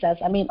at recess.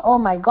 I mean, oh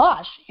my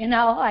gosh,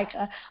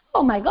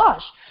 oh my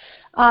gosh.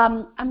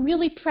 I'm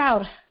really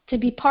proud to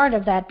be part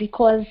of that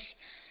because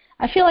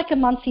I feel like in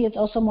Muncie it's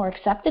also more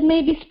accepted,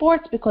 maybe,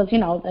 sports, because,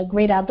 the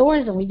great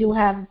outdoors, and we do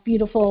have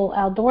beautiful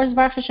outdoors,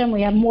 Baruch Hashem.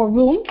 We have more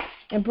room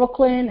in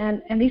Brooklyn,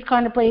 and these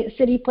kind of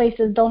city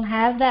places don't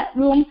have that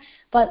room,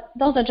 but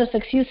those are just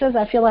excuses.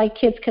 I feel like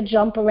kids could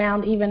jump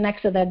around even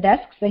next to their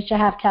desks. They should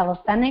have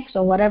calisthenics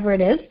or whatever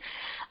it is.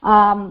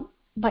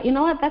 But you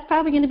know what? That's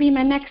probably going to be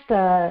my next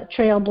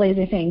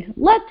trailblazing thing.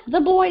 Let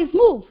the boys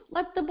move.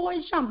 Let the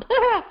boys jump.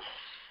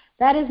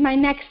 That is my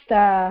next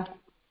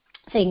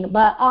thing.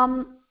 But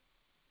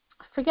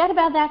forget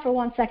about that for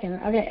 1 second.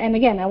 Okay, and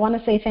again, I want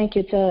to say thank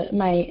you to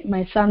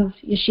my son's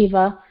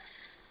yeshiva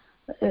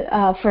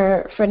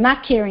for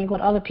not caring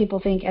what other people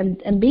think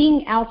and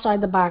being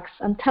outside the box.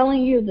 I'm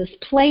telling you, this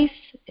place,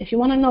 if you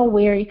want to know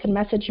where, you can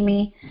message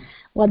me.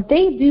 What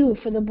they do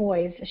for the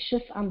boys is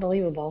just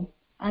unbelievable.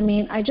 I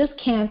mean, I just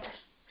can't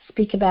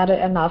speak about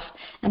it enough.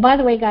 And by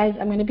the way, guys,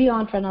 I'm going to be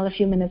on for another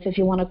few minutes if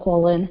you want to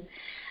call in,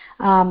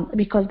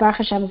 because Baruch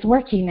Hashem is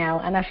working now,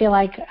 and I feel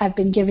like I've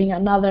been giving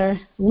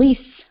another lease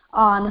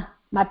on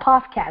my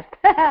podcast.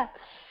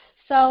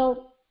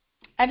 So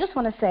I just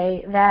want to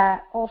say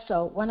that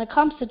also, when it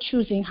comes to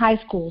choosing high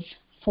schools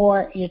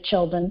for your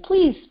children,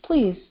 please,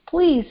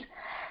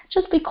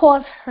 just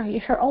because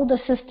her older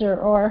sister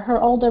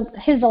or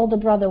his older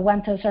brother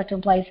went to a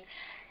certain place,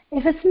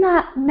 if it's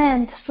not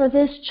meant for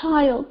this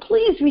child,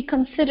 please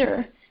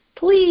reconsider.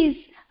 Please.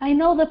 I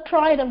know the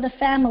pride of the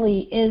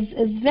family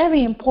is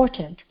very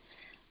important,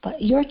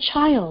 but your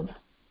child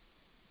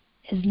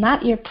is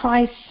not your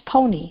prize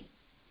pony.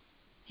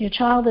 Your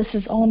child is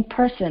his own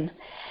person.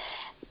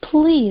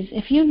 Please,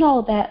 if you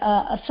know that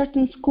a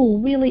certain school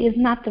really is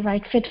not the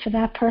right fit for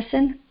that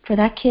person, for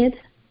that kid,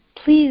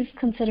 please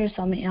consider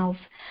something else.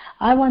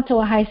 I went to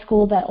a high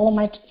school that all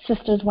my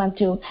sisters went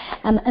to,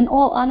 and in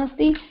all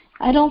honesty,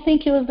 I don't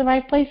think it was the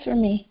right place for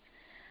me.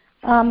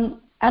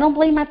 I don't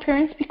blame my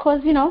parents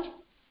because,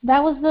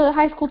 that was the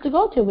high school to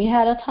go to. We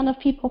had a ton of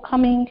people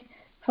coming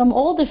from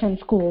all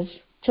different schools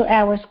to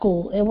our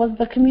school. It was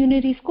the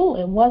community school.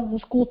 It was the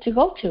school to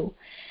go to.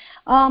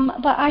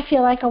 But I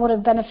feel like I would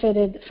have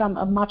benefited from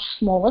a much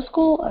smaller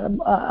school,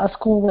 a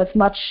school with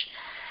much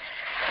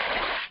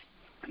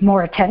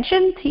more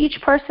attention to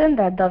each person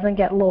that doesn't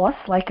get lost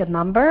like a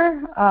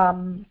number.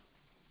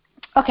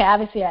 Okay,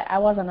 obviously I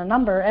wasn't a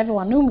number.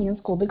 Everyone knew me in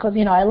school because,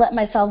 I let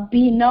myself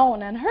be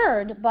known and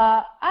heard,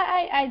 but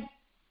I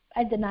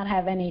did not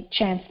have any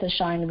chance to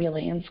shine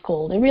really in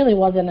school. There really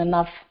wasn't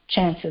enough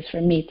chances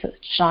for me to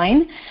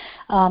shine.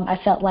 I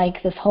felt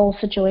like this whole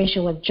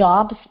situation with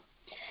jobs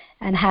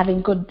and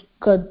having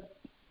good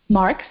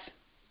marks,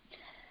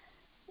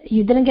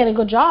 you didn't get a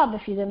good job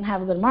if you didn't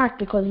have a good mark,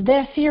 because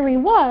their theory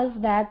was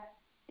that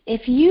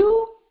if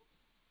you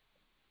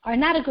are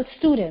not a good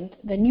student,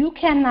 then you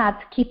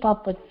cannot keep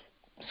up with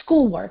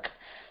schoolwork.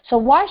 So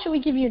why should we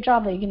give you a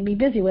job that you're going to be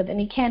busy with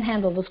and you can't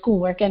handle the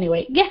schoolwork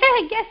anyway? Yeah,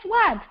 guess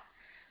what?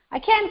 I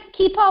can't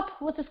keep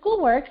up with the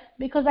schoolwork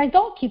because I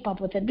don't keep up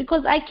with it,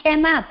 because I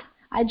cannot.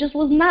 I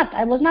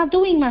was not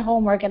doing my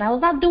homework, and I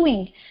was not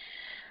doing,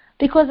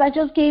 because I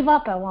just gave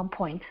up at one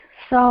point.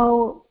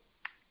 So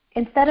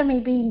instead of me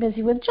being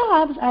busy with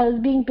jobs, I was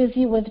being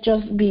busy with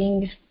just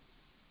being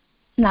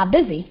not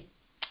busy.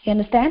 You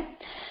understand?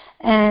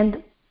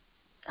 And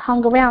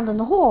hung around in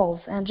the halls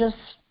and just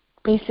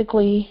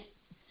basically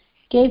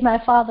gave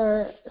my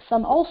father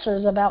some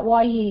ulcers about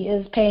why he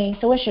is paying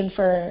tuition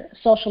for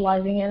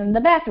socializing in the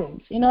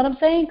bathrooms. You know what I'm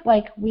saying?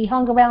 Like, we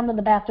hung around in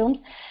the bathrooms,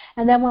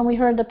 and then when we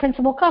heard the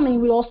principal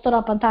coming, we all stood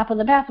up on top of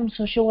the bathroom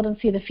so she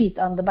wouldn't see the feet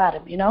on the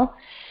bottom,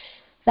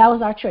 That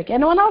was our trick.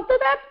 Anyone else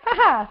did that?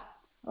 Haha.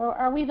 Or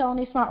are we the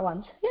only smart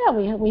ones? Yeah,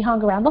 we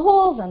hung around the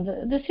halls and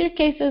the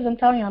staircases. I'm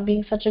telling you, I'm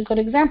being such a good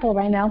example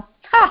right now.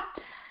 Ha!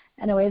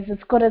 Anyways,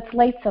 it's good it's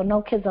late, so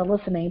no kids are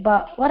listening.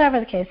 But whatever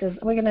the case is,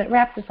 we're going to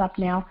wrap this up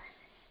now.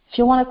 If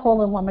you want to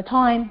call in one more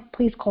time,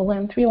 please call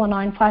in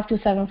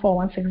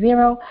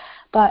 319-527-4160.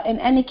 But in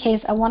any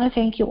case, I want to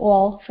thank you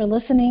all for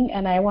listening,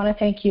 and I want to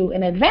thank you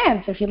in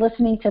advance. If you're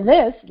listening to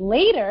this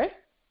later,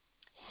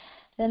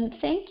 then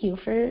thank you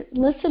for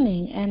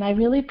listening, and I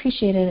really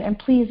appreciate it. And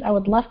please, I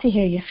would love to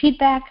hear your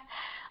feedback.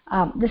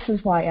 This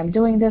is why I'm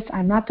doing this.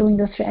 I'm not doing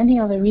this for any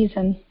other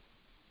reason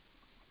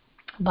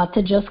but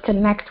to just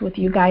connect with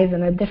you guys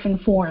in a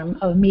different form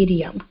of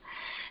medium.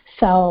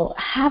 So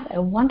have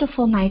a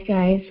wonderful night,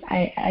 guys.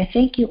 I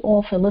thank you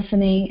all for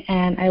listening,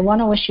 and I want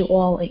to wish you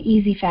all an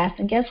easy fast.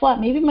 And guess what?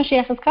 Maybe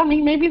Mashiach is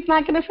coming. Maybe it's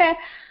not going to fast.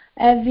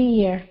 Every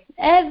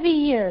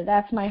year,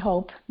 that's my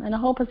hope. And I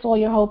hope it's all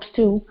your hopes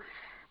too,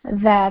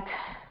 that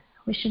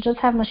we should just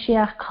have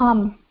Mashiach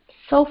come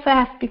so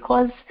fast,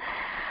 because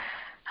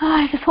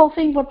this whole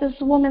thing, what this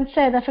woman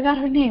said, I forgot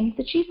her name.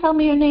 Did she tell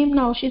me her name?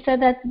 No, she said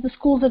that the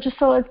schools are just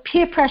so, it's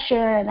peer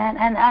pressure,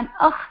 and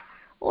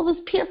all this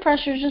peer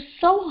pressure is just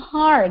so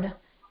hard.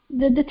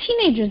 The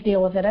teenagers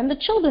deal with it, and the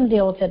children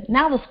deal with it.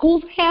 Now the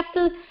schools have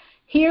to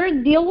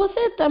deal with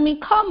it. I mean,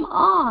 come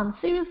on.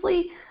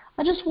 Seriously,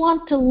 I just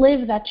want to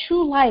live that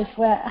true life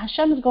where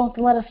Hashem is going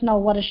to let us know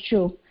what is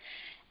true.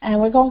 And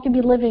we're going to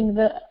be living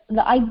the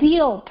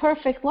ideal,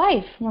 perfect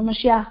life when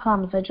Mashiach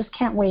comes. I just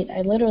can't wait.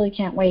 I literally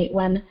can't wait,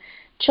 when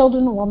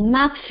children will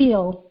not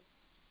feel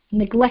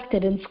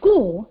neglected in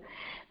school.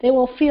 They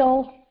will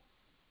feel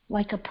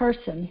like a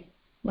person,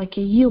 like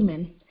a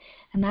human,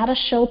 and not a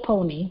show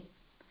pony,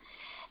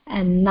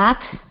 and not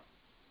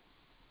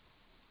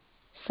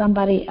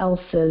somebody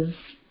else's,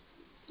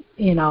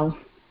 they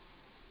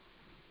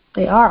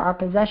are our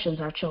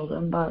possessions, our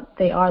children, but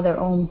they are their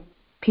own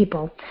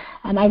people.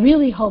 And I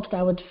really hoped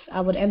I would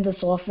end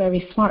this off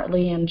very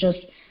smartly and just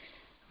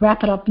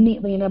wrap it up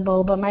neatly in a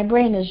bow, but my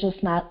brain is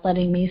just not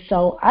letting me.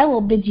 So I will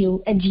bid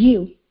you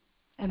adieu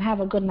and have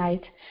a good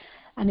night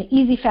and an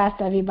easy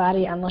fast,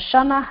 everybody. And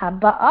Lashana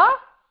Haba'ah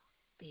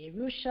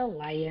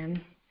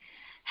B'Yerushalayim.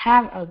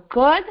 Have a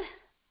good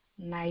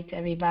night,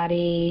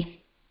 everybody.